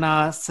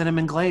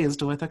cinnamon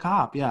glazed with a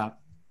cop. Yeah.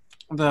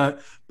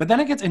 But then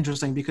it gets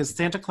interesting because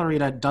Santa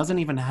Clarita doesn't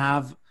even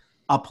have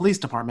a police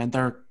department.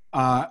 They're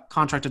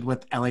contracted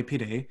with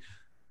LAPD.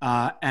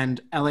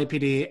 And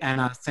LAPD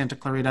and Santa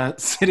Clarita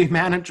city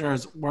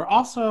managers were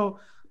also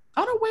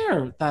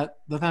unaware that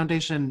the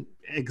foundation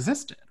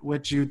existed,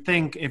 which you'd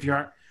think if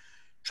you're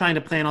trying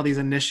to plan all these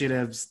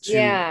initiatives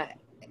to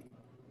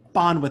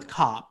bond with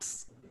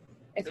cops.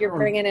 If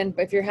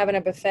you're having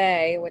a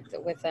buffet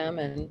with them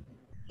and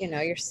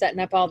you're setting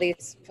up all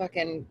these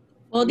fucking.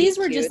 Well, these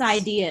were just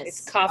ideas.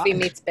 It's coffee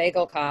meets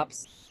bagel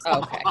cops.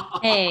 Oh, okay.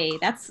 Hey,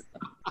 that's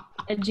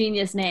a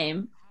genius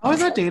name. How is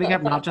that dating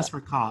app not just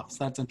for cops?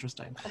 That's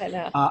interesting. I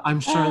know. I'm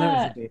sure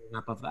there's a dating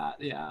app of that.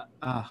 Yeah.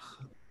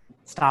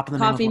 Stop in the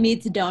Coffee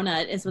meets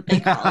donut is what they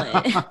call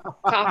it.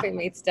 Coffee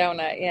meets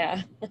donut.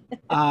 Yeah.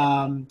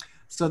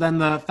 So then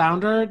the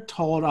founder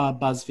told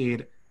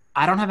BuzzFeed,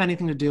 I don't have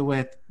anything to do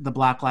with the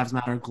Black Lives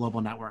Matter global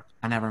network.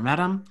 I never met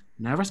them,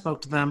 never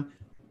spoke to them.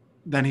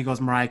 Then he goes,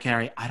 Mariah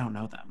Carey, I don't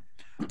know them.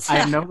 I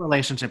have no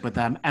relationship with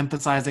them,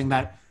 emphasizing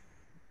that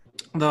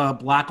the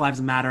Black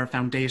Lives Matter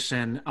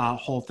Foundation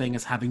whole thing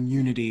is having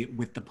unity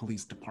with the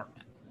police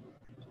department.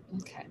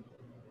 Okay.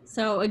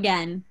 So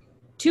again,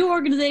 two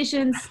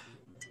organizations,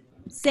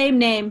 same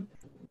name,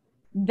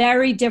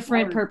 very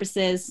different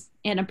purposes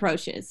and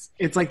approaches.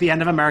 It's like the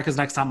end of America's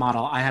Next Top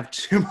Model. I have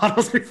two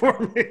models before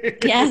me.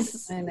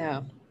 Yes. I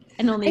know.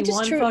 And only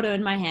one photo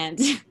in my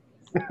hand.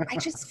 I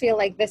just feel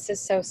like this is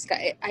so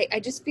I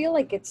just feel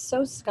like it's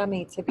so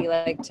scummy to be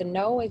like, to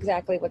know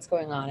exactly what's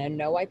going on and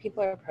know why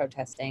people are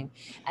protesting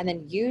and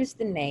then use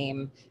the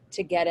name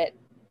to get it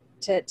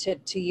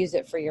to use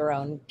it for your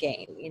own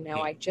gain.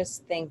 I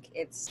just think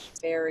it's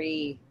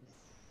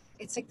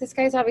like, this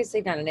guy's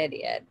obviously not an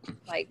idiot.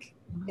 Like,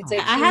 it's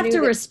like, I have to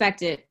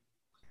respect it.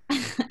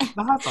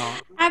 That's all.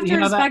 I have to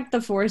respect the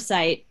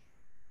foresight.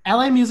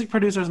 LA music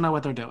producers know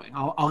what they're doing.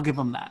 I'll give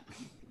them that.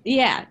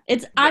 Yeah,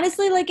 it's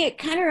honestly like, it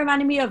kind of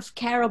reminded me of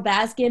Carol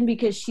Baskin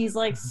because she's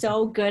like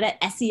so good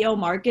at SEO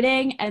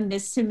marketing, and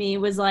this to me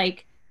was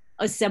like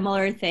a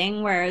similar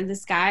thing where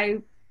this guy,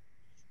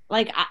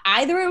 like,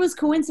 either it was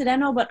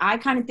coincidental, but I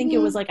kind of think it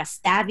was like a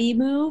savvy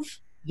move.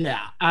 Yeah,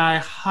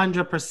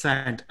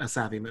 100% a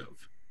savvy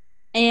move.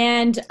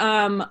 And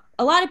a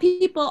lot of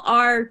people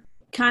are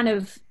kind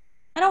of,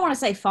 I don't want to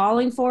say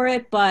falling for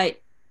it,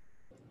 but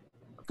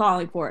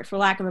falling for it, for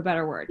lack of a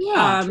better word.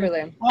 Yeah,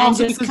 truly. And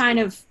just kind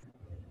of,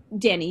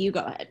 Danny, you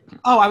go ahead.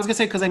 Oh, I was going to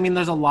say, because I mean,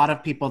 there's a lot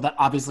of people that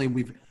obviously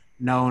we've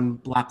known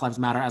Black Lives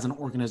Matter as an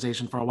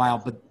organization for a while,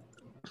 but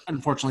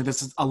unfortunately,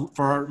 this is,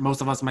 for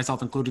most of us,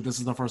 myself included, this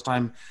is the first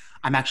time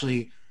I'm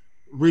actually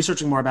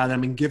researching more about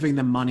them and giving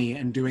them money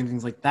and doing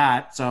things like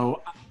that.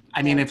 So,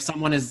 I mean, if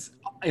someone is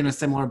in a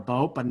similar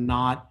boat, but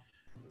not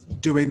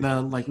doing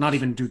the, like, not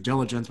even due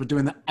diligence, but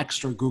doing the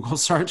extra Google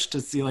search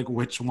to see, like,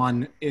 which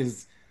one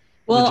is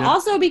legit.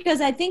 Also because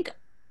I think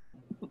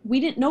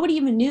nobody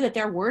even knew that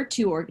there were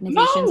two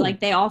organizations. Like,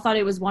 they all thought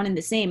it was one and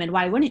the same. And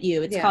why wouldn't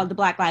you? It's called the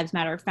Black Lives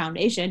Matter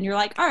Foundation. You're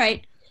like, all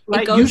right,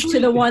 it goes usually, to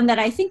the one that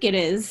I think it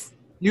is.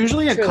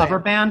 Usually a cover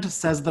band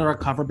says they're a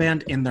cover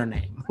band in their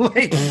name.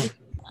 Like,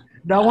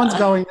 no one's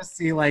going to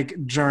see,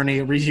 like,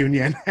 Journey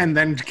Reunion and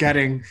then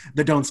getting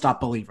the Don't Stop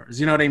Believers.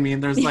 You know what I mean?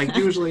 There's, like,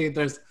 usually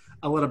there's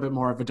a little bit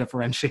more of a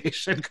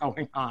differentiation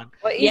going on.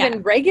 Well,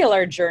 even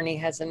regular Journey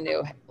has a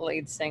new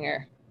lead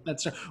singer.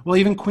 That's true. Well,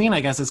 even Queen,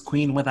 I guess, is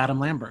Queen with Adam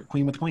Lambert.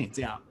 Queen with Queens,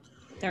 yeah.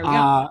 There we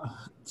go.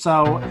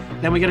 So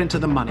then we get into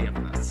the money of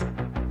this.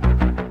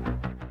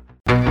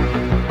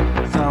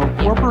 So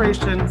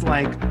corporations,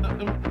 like,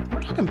 we're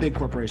talking big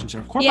corporations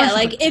here. Yeah,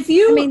 like, if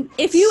you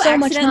so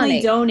accidentally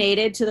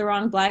donated to the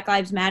wrong Black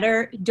Lives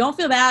Matter, don't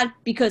feel bad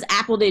because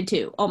Apple did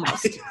too,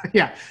 almost.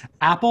 Yeah,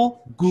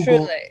 Apple,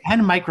 Google,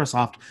 and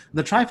Microsoft,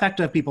 the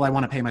trifecta of people I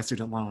want to pay my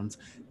student loans,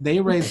 they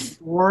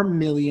raised $4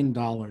 million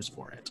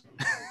for it.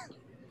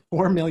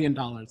 $4 million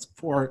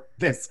for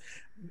this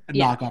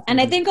knockoff.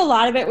 And I think a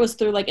lot of it was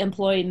through, like,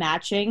 employee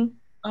matching.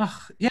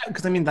 Yeah,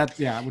 because I mean, that's,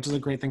 which is a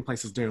great thing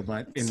places do,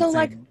 but so,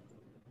 like,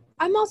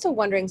 I'm also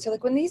wondering, so,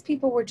 like, when these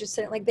people were just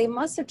sitting, like, they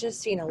must have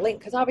just seen a link,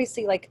 because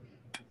obviously, like,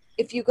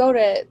 if you go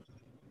to,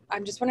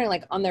 I'm just wondering,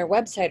 like, on their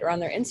website or on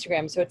their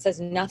Instagram, so it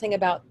says nothing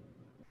about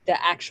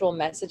the actual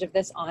message of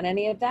this on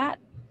any of that?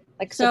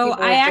 Like, so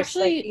I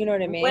actually, like, you know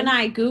what I mean? When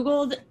I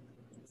Googled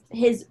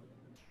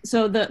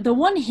so the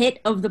one hit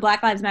of the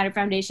Black Lives Matter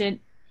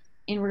Foundation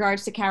in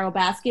regards to Carol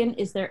Baskin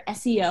is their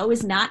SEO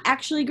is not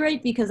actually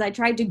great, because I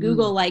tried to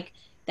Google like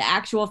the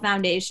actual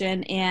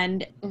foundation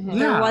and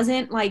there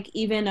wasn't like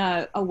even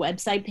a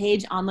website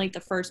page on like the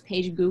first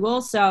page of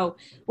Google. So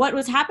what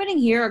was happening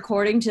here,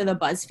 according to the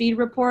BuzzFeed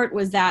report,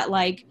 was that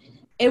like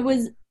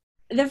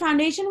the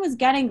foundation was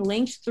getting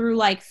linked through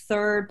like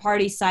third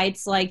party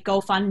sites like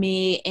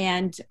GoFundMe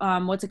and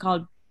what's it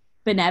called?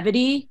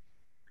 Benevity.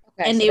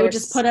 And so they would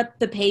just put up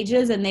the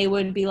pages and they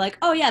would be like,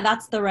 oh yeah,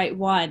 that's the right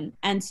one.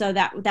 And so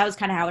that was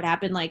kind of how it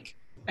happened. Like,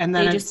 and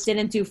then they just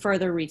didn't do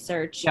further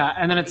research. Yeah.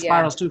 And then it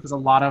spirals too, because a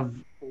lot of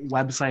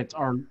websites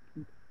are,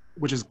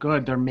 which is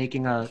good, they're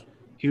making a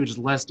huge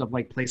list of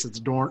like places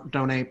to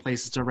donate,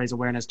 places to raise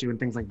awareness to, and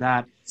things like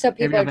that. So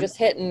people are just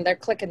they're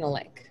clicking the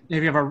link.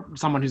 If you have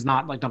someone who's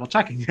not like double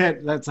checking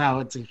it, that's how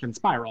it can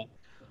spiral.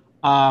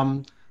 I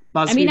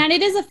mean, and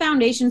it is a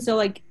foundation. So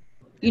like,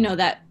 you know,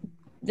 that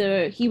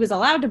he was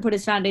allowed to put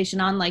his foundation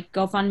on like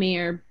GoFundMe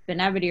or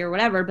Benevity or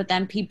whatever, but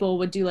then people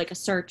would do like a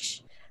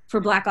search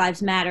for Black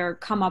Lives Matter,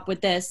 come up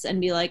with this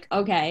and be like,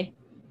 okay,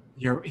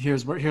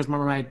 here's where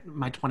my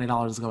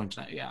 $20 is going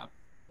today. Yeah.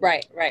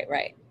 Right.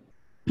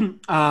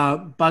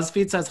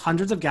 BuzzFeed says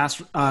hundreds of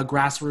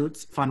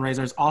grassroots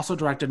fundraisers also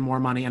directed more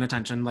money and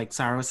attention, like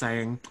Sarah was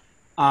saying.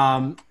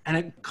 And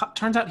it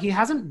turns out he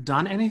hasn't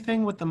done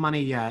anything with the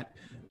money yet,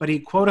 but he,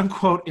 quote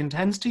unquote,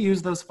 intends to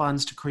use those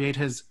funds to create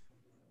his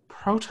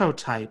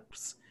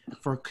prototypes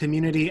for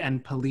community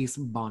and police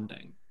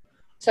bonding.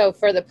 So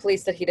for the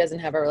police that he doesn't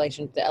have a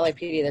relation to, the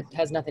LAPD that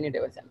has nothing to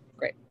do with him.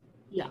 Great.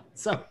 Yeah.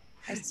 So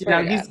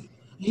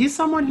he's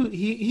someone who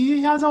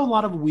he has a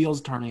lot of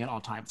wheels turning at all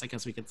times, I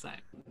guess we could say.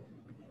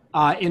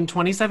 In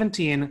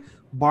 2017,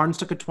 Barnes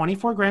took a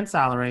 $24,000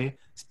 salary,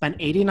 spent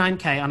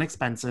 $89,000 on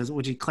expenses,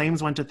 which he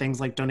claims went to things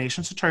like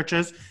donations to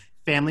churches,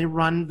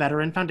 family-run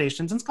veteran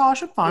foundations, and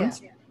scholarship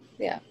funds.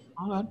 Yeah.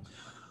 All good.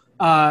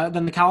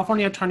 Then the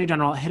California Attorney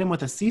General hit him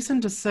with a cease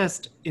and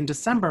desist in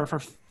December for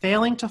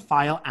failing to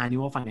file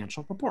annual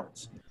financial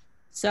reports.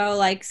 So,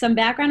 like, some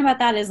background about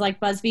that is, like,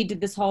 BuzzFeed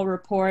did this whole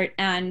report,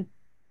 and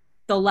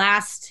the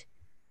last,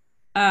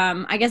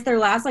 I guess their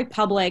last, like,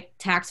 public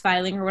tax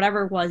filing or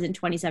whatever was in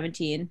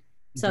 2017.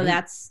 So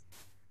that's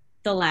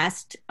the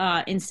last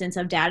instance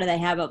of data they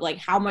have of, like,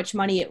 how much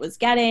money it was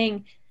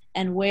getting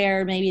and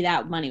where maybe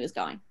that money was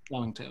going.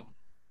 Going to.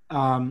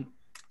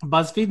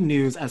 BuzzFeed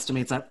News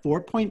estimates that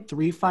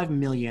 $4.35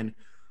 million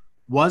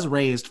was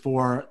raised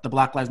for the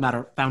Black Lives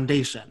Matter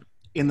Foundation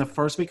in the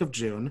first week of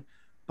June,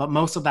 but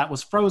most of that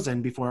was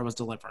frozen before it was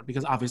delivered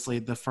because obviously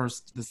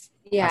there's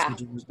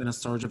been a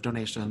surge of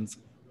donations.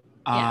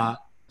 And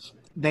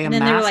then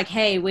they were like,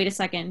 "Hey, wait a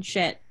second,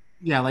 shit."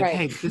 Yeah, like,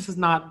 hey, this is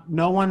not.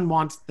 No one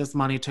wants this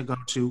money to go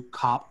to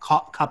cop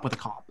with a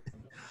cop.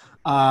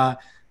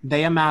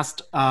 They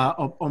amassed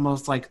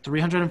almost like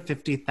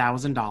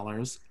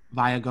 $350,000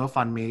 via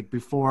GoFundMe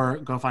before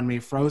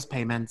GoFundMe froze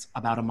payments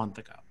about a month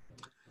ago.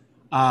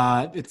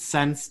 It's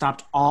since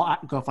stopped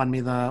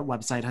GoFundMe, the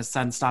website, has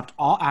since stopped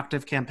all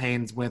active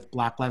campaigns with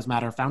Black Lives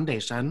Matter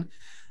Foundation,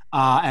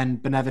 and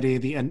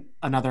Benevity,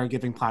 another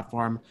giving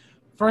platform,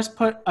 first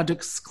put a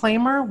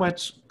disclaimer,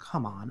 which,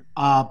 come on,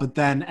 but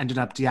then ended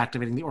up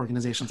deactivating the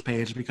organization's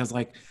page because,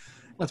 like,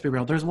 let's be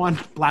real, there's one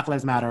Black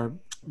Lives Matter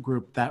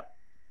group that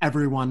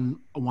everyone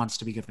wants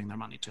to be giving their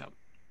money to.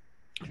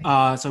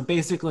 So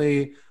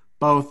basically,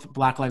 both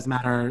Black Lives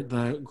Matter,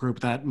 the group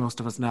that most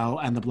of us know,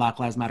 and the Black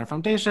Lives Matter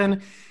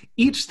Foundation,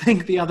 each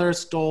think the other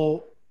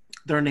stole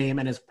their name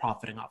and is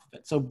profiting off of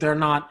it. So they're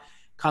not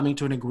coming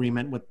to an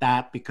agreement with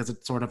that because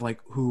it's sort of like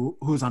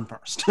who's on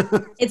first.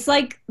 It's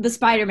like the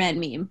Spider-Man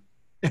meme.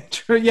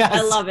 True, yes.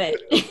 I love it.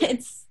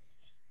 It's,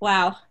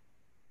 wow.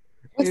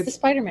 What's the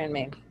Spider-Man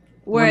meme?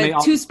 Where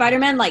two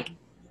Spider-Men, like,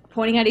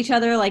 pointing at each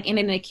other, like, in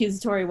an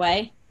accusatory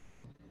way.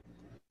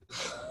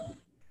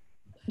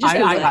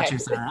 I got you,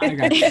 Sarah. I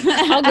got you.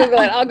 I'll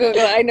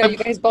Google it. I know you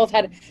guys both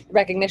had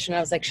recognition.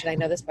 I was like, should I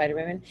know the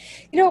Spider-Man?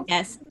 You know,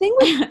 yes. The thing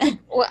with,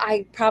 well,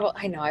 I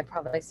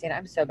probably seen it.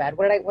 I'm so bad.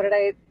 What did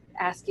I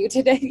ask you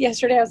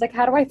yesterday? I was like,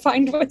 how do I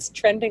find what's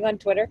trending on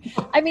Twitter?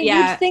 I mean,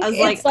 you'd think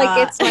it's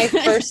it's my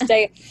first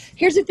day.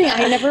 Here's the thing.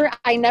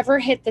 I never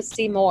hit the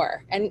see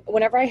more. And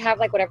whenever I have,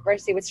 like, whatever I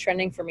see what's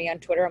trending for me on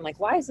Twitter, I'm like,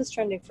 why is this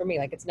trending for me?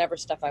 Like, it's never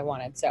stuff I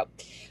wanted. So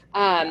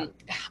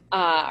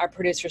our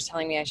producer's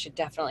telling me I should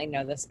definitely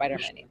know the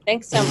Spider-Man name.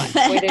 Thanks so much.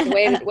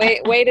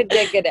 Way to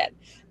dig it in.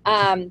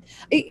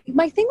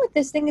 My thing with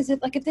this thing is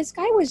that, like, if this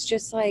guy was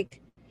just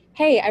like,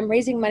 hey, I'm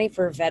raising money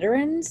for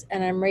veterans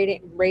and I'm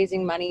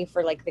raising money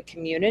for, like, the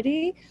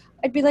community,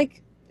 I'd be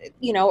like,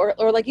 you know,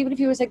 or like, even if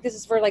he was like, this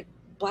is for, like,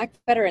 Black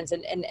veterans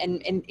and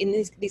in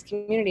these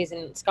communities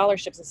and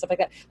scholarships and stuff like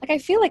that. Like, I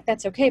feel like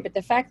that's okay. But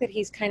the fact that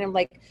he's kind of,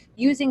 like,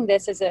 using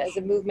this as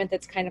a movement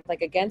that's kind of,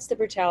 like, against the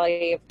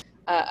brutality of,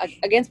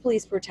 against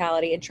police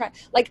brutality and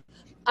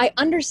I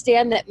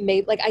understand that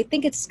I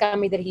think it's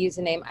scummy that he used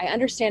the name. I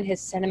understand his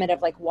sentiment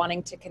of, like,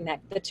 wanting to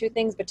connect the two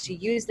things, but to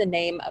use the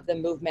name of the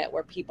movement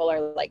where people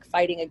are, like,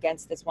 fighting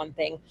against this one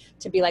thing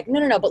to be like,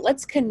 no, but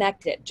let's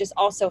connect it, just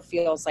also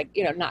feels like,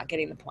 you know, not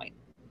getting the point.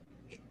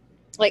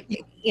 Like,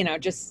 you know,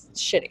 just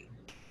shitty.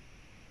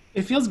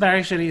 It feels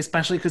very shitty,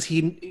 especially because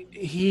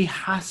he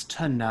has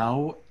to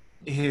know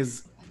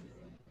his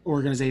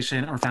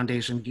organization or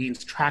foundation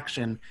gains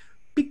traction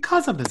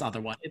because of this other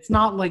one. It's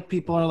not like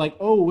people are like,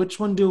 oh, which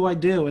one do I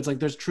do? It's like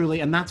there's truly,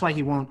 and that's why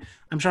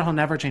I'm sure he'll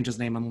never change his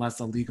name unless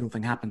a legal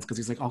thing happens, because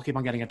he's like, I'll keep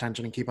on getting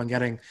attention and keep on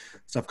getting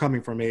stuff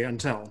coming for me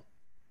until.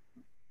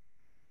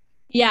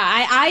 Yeah,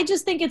 I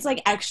just think it's,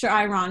 like, extra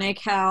ironic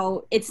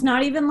how it's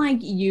not even,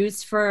 like,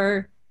 used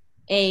for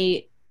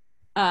a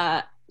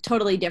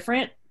totally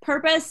different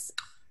purpose.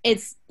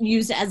 It's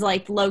used as,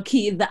 like,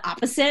 low-key the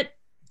opposite.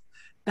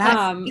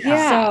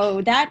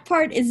 So that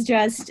part is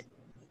just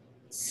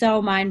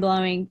so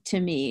mind-blowing to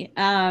me.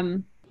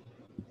 I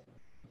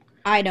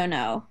don't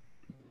know.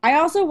 I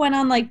also went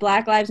on, like,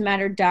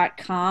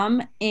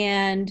 blacklivesmatter.com,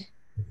 and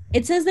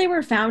it says they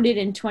were founded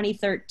in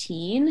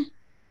 2013.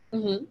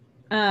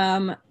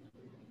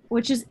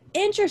 Which is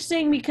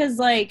interesting because,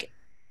 like,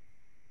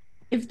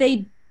 if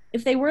they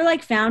were,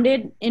 like,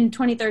 founded in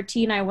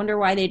 2013, I wonder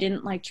why they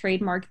didn't, like,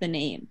 trademark the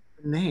name.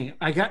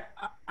 I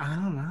I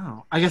don't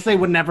know. I guess they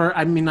would never.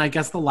 I mean, I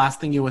guess the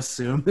last thing you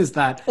assume is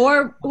that.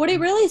 Or what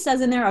it really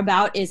says in there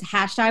about is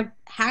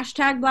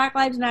hashtag Black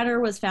Lives Matter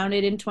was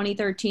founded in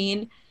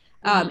 2013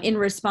 in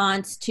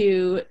response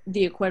to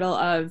the acquittal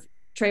of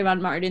Trayvon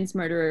Martin's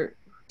murderer,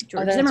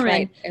 George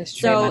Zimmerman. Right.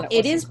 So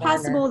it is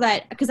possible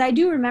that, because I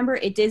do remember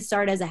it did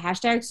start as a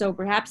hashtag, so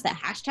perhaps that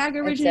hashtag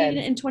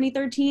originated in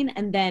 2013,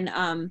 and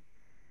then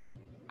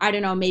I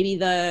don't know, maybe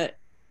the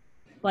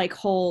like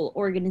whole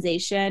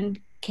organization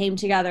came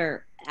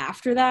together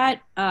after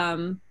that.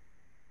 In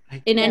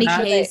any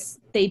case,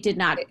 they did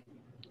not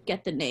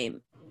get the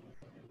name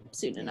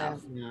soon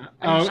enough. Yeah.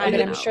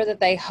 I'm sure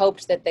that they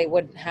hoped that they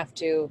wouldn't have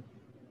to,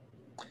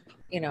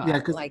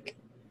 like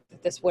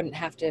this wouldn't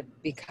have to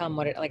become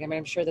what it like. I mean,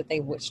 I'm sure that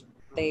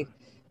they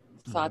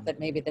thought that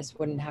maybe this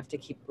wouldn't have to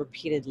keep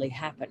repeatedly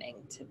happening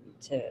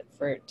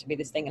for it to be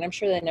this thing. And I'm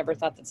sure they never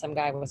thought that some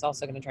guy was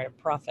also going to try to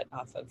profit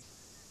off of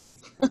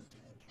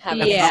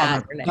having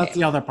that's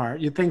the other part.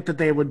 You think that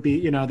they would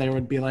be, they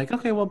would be like,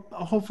 okay, well,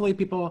 hopefully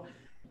people,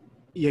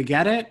 you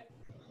get it,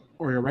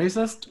 or you're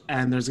racist,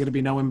 and there's going to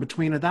be no in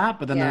between of that.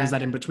 But then there is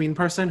that in between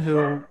person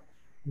who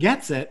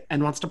gets it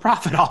and wants to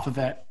profit off of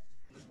it.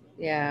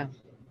 Yeah.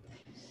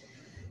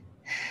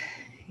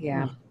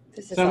 Yeah.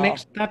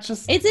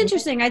 It's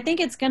interesting. I think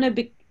it's going to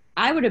be,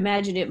 I would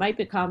imagine it might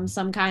become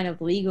some kind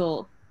of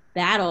legal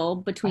battle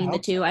between the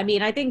two. I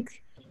mean, I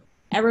think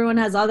everyone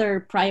has other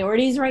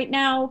priorities right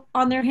now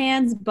on their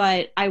hands,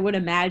 but I would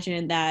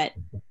imagine that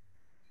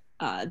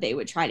they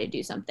would try to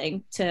do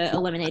something to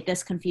eliminate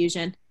this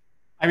confusion.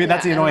 I mean,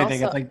 that's the annoying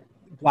thing. It's like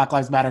Black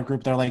Lives Matter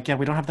group. They're like, yeah,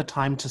 we don't have the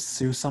time to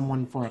sue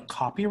someone for a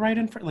copyright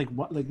like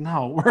what? Like,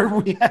 no, where are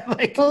we at?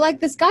 Like, well, like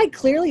this guy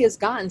clearly has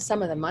gotten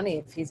some of the money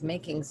if he's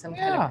making some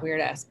kind of weird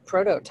ass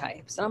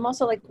prototypes. And I'm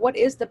also like, what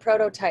is the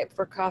prototype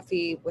for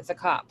Coffee with a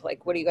Cop?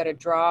 Like, what do you got to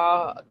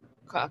draw?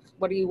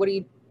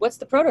 What's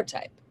the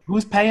prototype?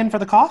 Who's paying for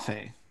the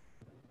coffee?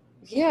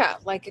 Yeah,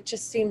 like it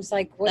just seems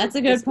like that's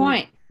a good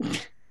point.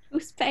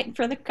 Who's paying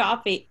for the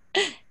coffee?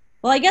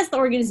 Well, I guess the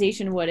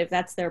organization would if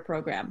that's their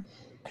program.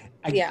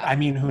 I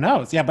mean, who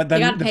knows? Yeah, but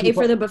then you got to pay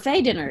for the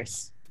buffet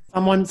dinners.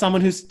 Someone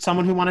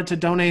who wanted to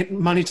donate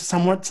money to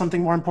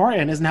something more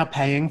important is now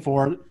paying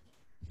for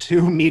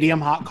 2 medium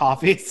hot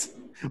coffees,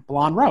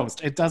 blonde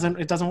roast. It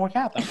doesn't work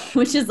out that way.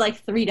 Which is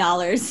like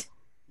 $3.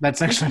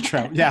 That's actually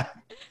true. Yeah.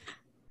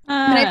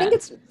 And I think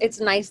it's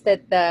nice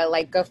that the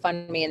like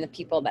GoFundMe and the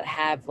people that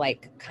have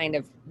like kind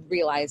of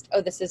realized,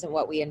 oh, this isn't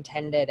what we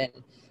intended, and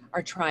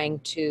are trying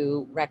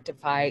to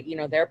rectify,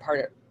 their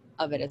part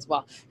of it as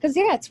well. Because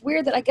it's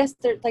weird that I guess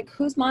they're like,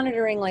 who's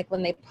monitoring like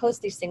when they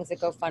post these things at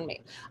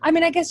GoFundMe? I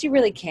mean, I guess you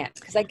really can't,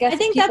 because I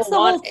think that's the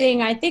whole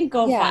thing. I think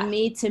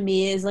GoFundMe to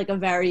me is like a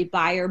very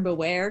buyer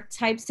beware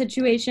type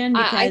situation.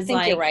 Because I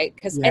think you're right,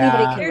 because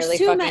anybody can really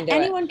fucking do it.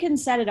 Anyone can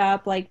set it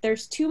up. Like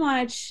there's too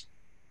much.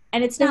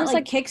 And it's not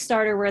like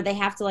Kickstarter where they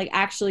have to like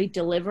actually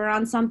deliver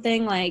on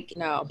something. Like,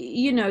 no,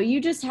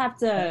 you just have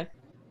to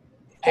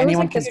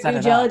anyone can set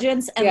due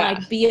diligence and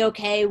like be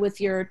okay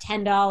with your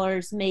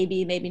 $10,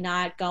 maybe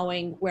not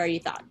going where you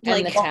thought.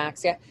 And the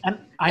tax, And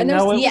I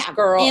know this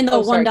girl and the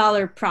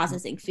 $1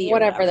 processing fee,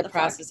 whatever the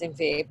processing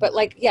fee. But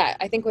like,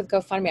 I think with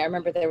GoFundMe, I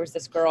remember there was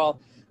this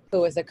girl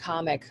who was a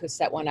comic who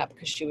set one up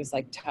because she was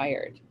like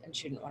tired and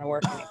she didn't want to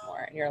work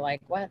anymore. And you're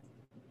like, what?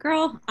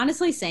 Girl,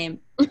 honestly, same.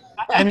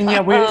 I mean, we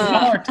all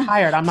are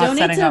tired. I'm not donate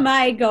setting to up.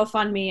 my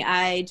GoFundMe.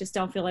 I just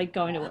don't feel like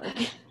going to work.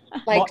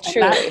 Like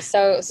truly.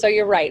 So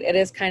you're right. It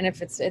is kind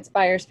of it's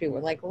buyer's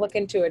beware. Like look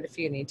into it if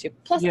you need to.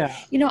 Plus,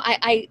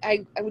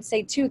 I would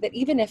say too that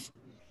even if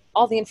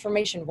all the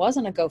information was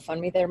on a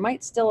GoFundMe, there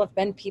might still have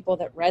been people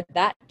that read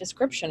that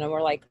description and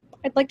were like,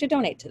 I'd like to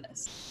donate to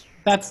this.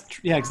 That's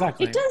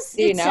exactly. It does.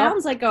 It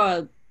sounds like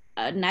a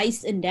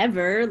nice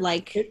endeavor,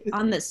 like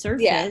on the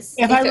surface.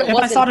 If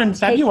I saw it in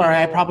February,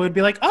 I probably would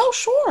be like, oh,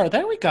 sure,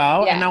 there we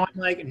go. And now I'm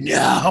like,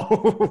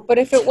 no. But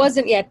if it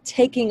wasn't yet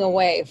taking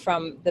away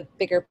from the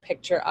bigger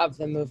picture of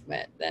the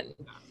movement, then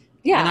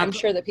I'm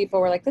sure that people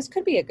were like, this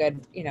could be a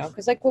good,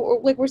 because like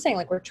we're saying,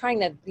 like we're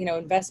trying to,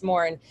 invest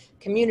more in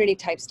community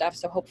type stuff.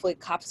 So hopefully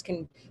cops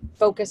can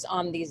focus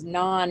on these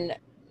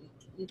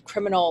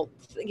non-criminal,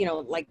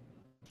 like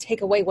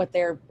take away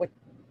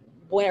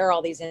where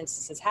all these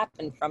instances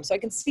happen from. So I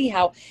can see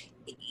how,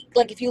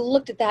 like, if you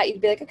looked at that,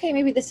 you'd be like, okay,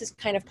 maybe this is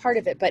kind of part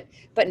of it. But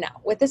no,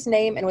 with this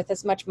name and with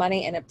this much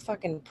money and a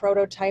fucking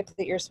prototype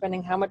that you're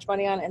spending how much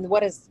money on, and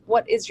what is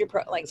your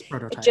prototype?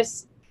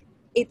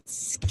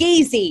 It's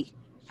skeezy.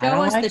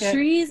 Show us the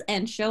trees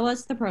and show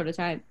us the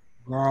prototype.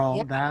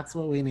 Girl, that's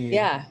what we need.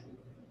 Yeah.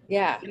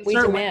 We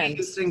demand.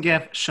 Houston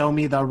gift, show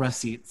me the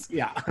receipts.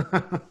 Yeah.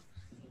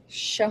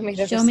 Show me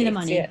the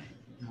money. Yeah.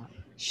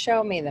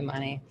 Show me the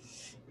money.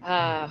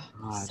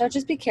 So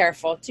just be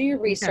careful. Do your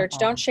research.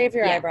 Don't shave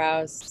your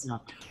eyebrows. Yeah.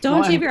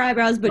 Don't shave your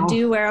eyebrows, but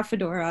do wear a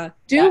fedora.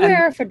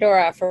 Wear a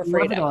fedora for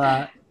freedom.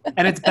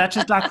 And it's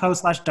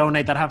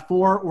betches.co/donate that have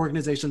 4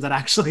 organizations that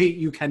actually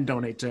you can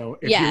donate to.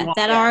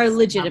 That are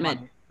legitimate.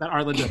 That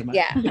are legitimate.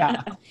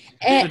 Yeah.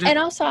 And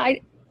also,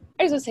 I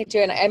I just want to say too,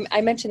 and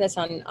I mentioned this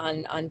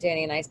on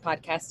Danny and I's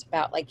podcast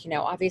about like,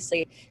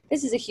 obviously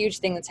this is a huge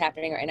thing that's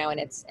happening right now, and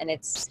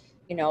it's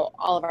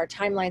all of our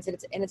timelines,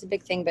 and it's a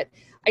big thing. But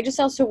I just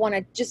also want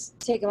to just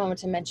take a moment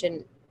to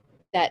mention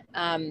that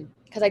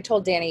because I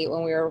told Danny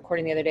when we were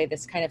recording the other day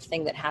this kind of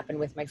thing that happened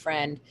with my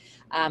friend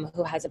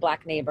who has a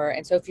Black neighbor.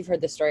 And so if you've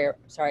heard the story,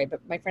 sorry, but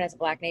my friend has a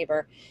Black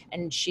neighbor,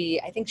 and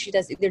I think she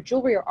does either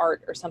jewelry or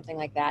art or something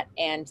like that.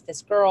 And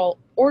this girl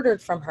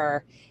ordered from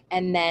her,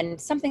 and then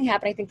something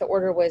happened. I think the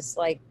order was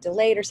like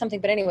delayed or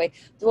something. But anyway,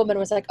 the woman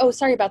was like, "Oh,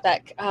 sorry about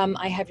that.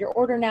 I have your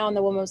order now." And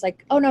the woman was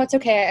like, "Oh no, it's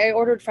okay. I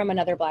ordered from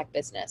another Black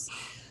business."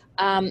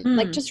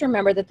 Like, just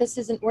remember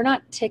that we're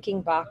not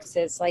ticking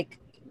boxes, like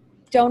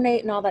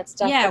donate and all that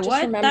stuff. Yeah, just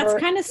what? Remember,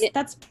 That's kind of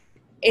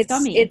it's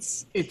scummy.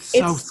 It's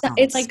so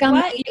scummy. It's like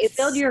scummy. what? You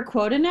filled your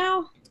quota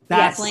now?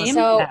 That's lame.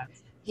 So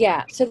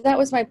yeah, so that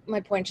was my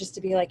point, just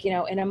to be like,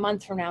 in a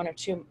month from now or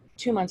two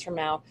months from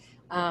now,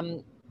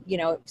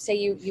 say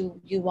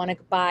you want to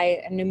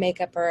buy a new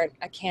makeup or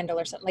a candle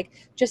or something, like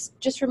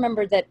just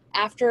remember that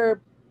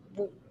after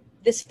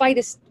this fight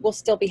will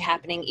still be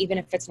happening, even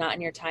if it's not in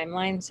your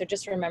timeline. So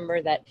just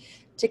remember that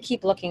to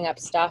keep looking up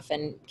stuff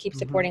and keep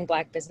supporting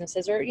Black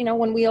businesses, or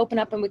when we open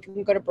up and we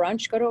can go to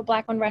brunch, go to a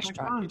Black-owned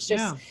restaurant. It's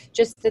just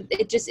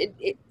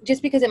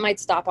because it might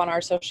stop on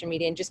our social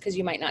media, and just because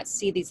you might not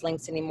see these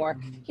links anymore,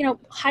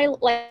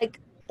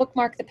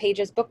 bookmark the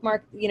pages,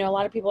 a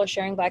lot of people are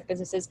sharing Black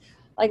businesses.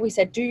 Like we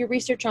said, do your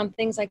research on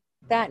things like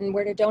that and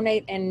where to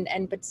donate,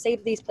 but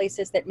save these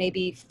places that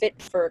maybe fit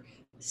for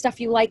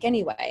stuff you like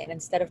anyway. And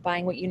instead of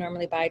buying what you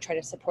normally buy, try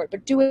to support,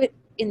 but do it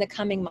in the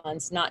coming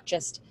months, not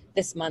just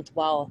this month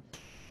while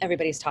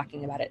everybody's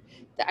talking about it.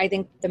 I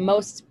think the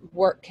most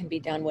work can be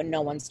done when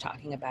no one's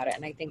talking about it.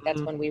 And I think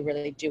that's when we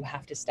really do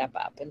have to step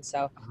up. And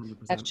so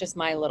 100%. That's just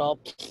my little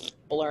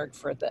blurb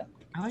for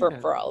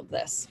for all of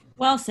this.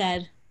 Well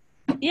said.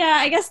 Yeah,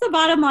 I guess the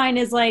bottom line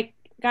is like,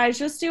 guys,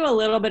 just do a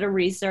little bit of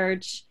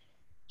research.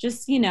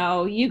 Just,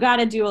 you got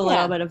to do a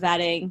little bit of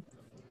vetting.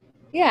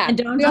 Yeah. And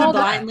don't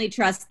blindly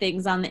trust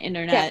things on the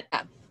internet.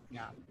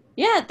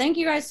 Yeah. Thank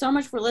you guys so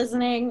much for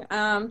listening.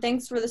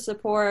 Thanks for the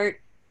support.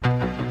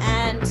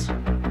 And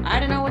I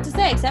don't know what to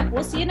say, except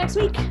we'll see you next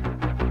week.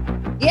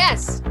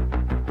 Yes.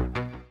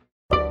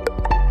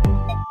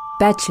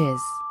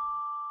 Betches.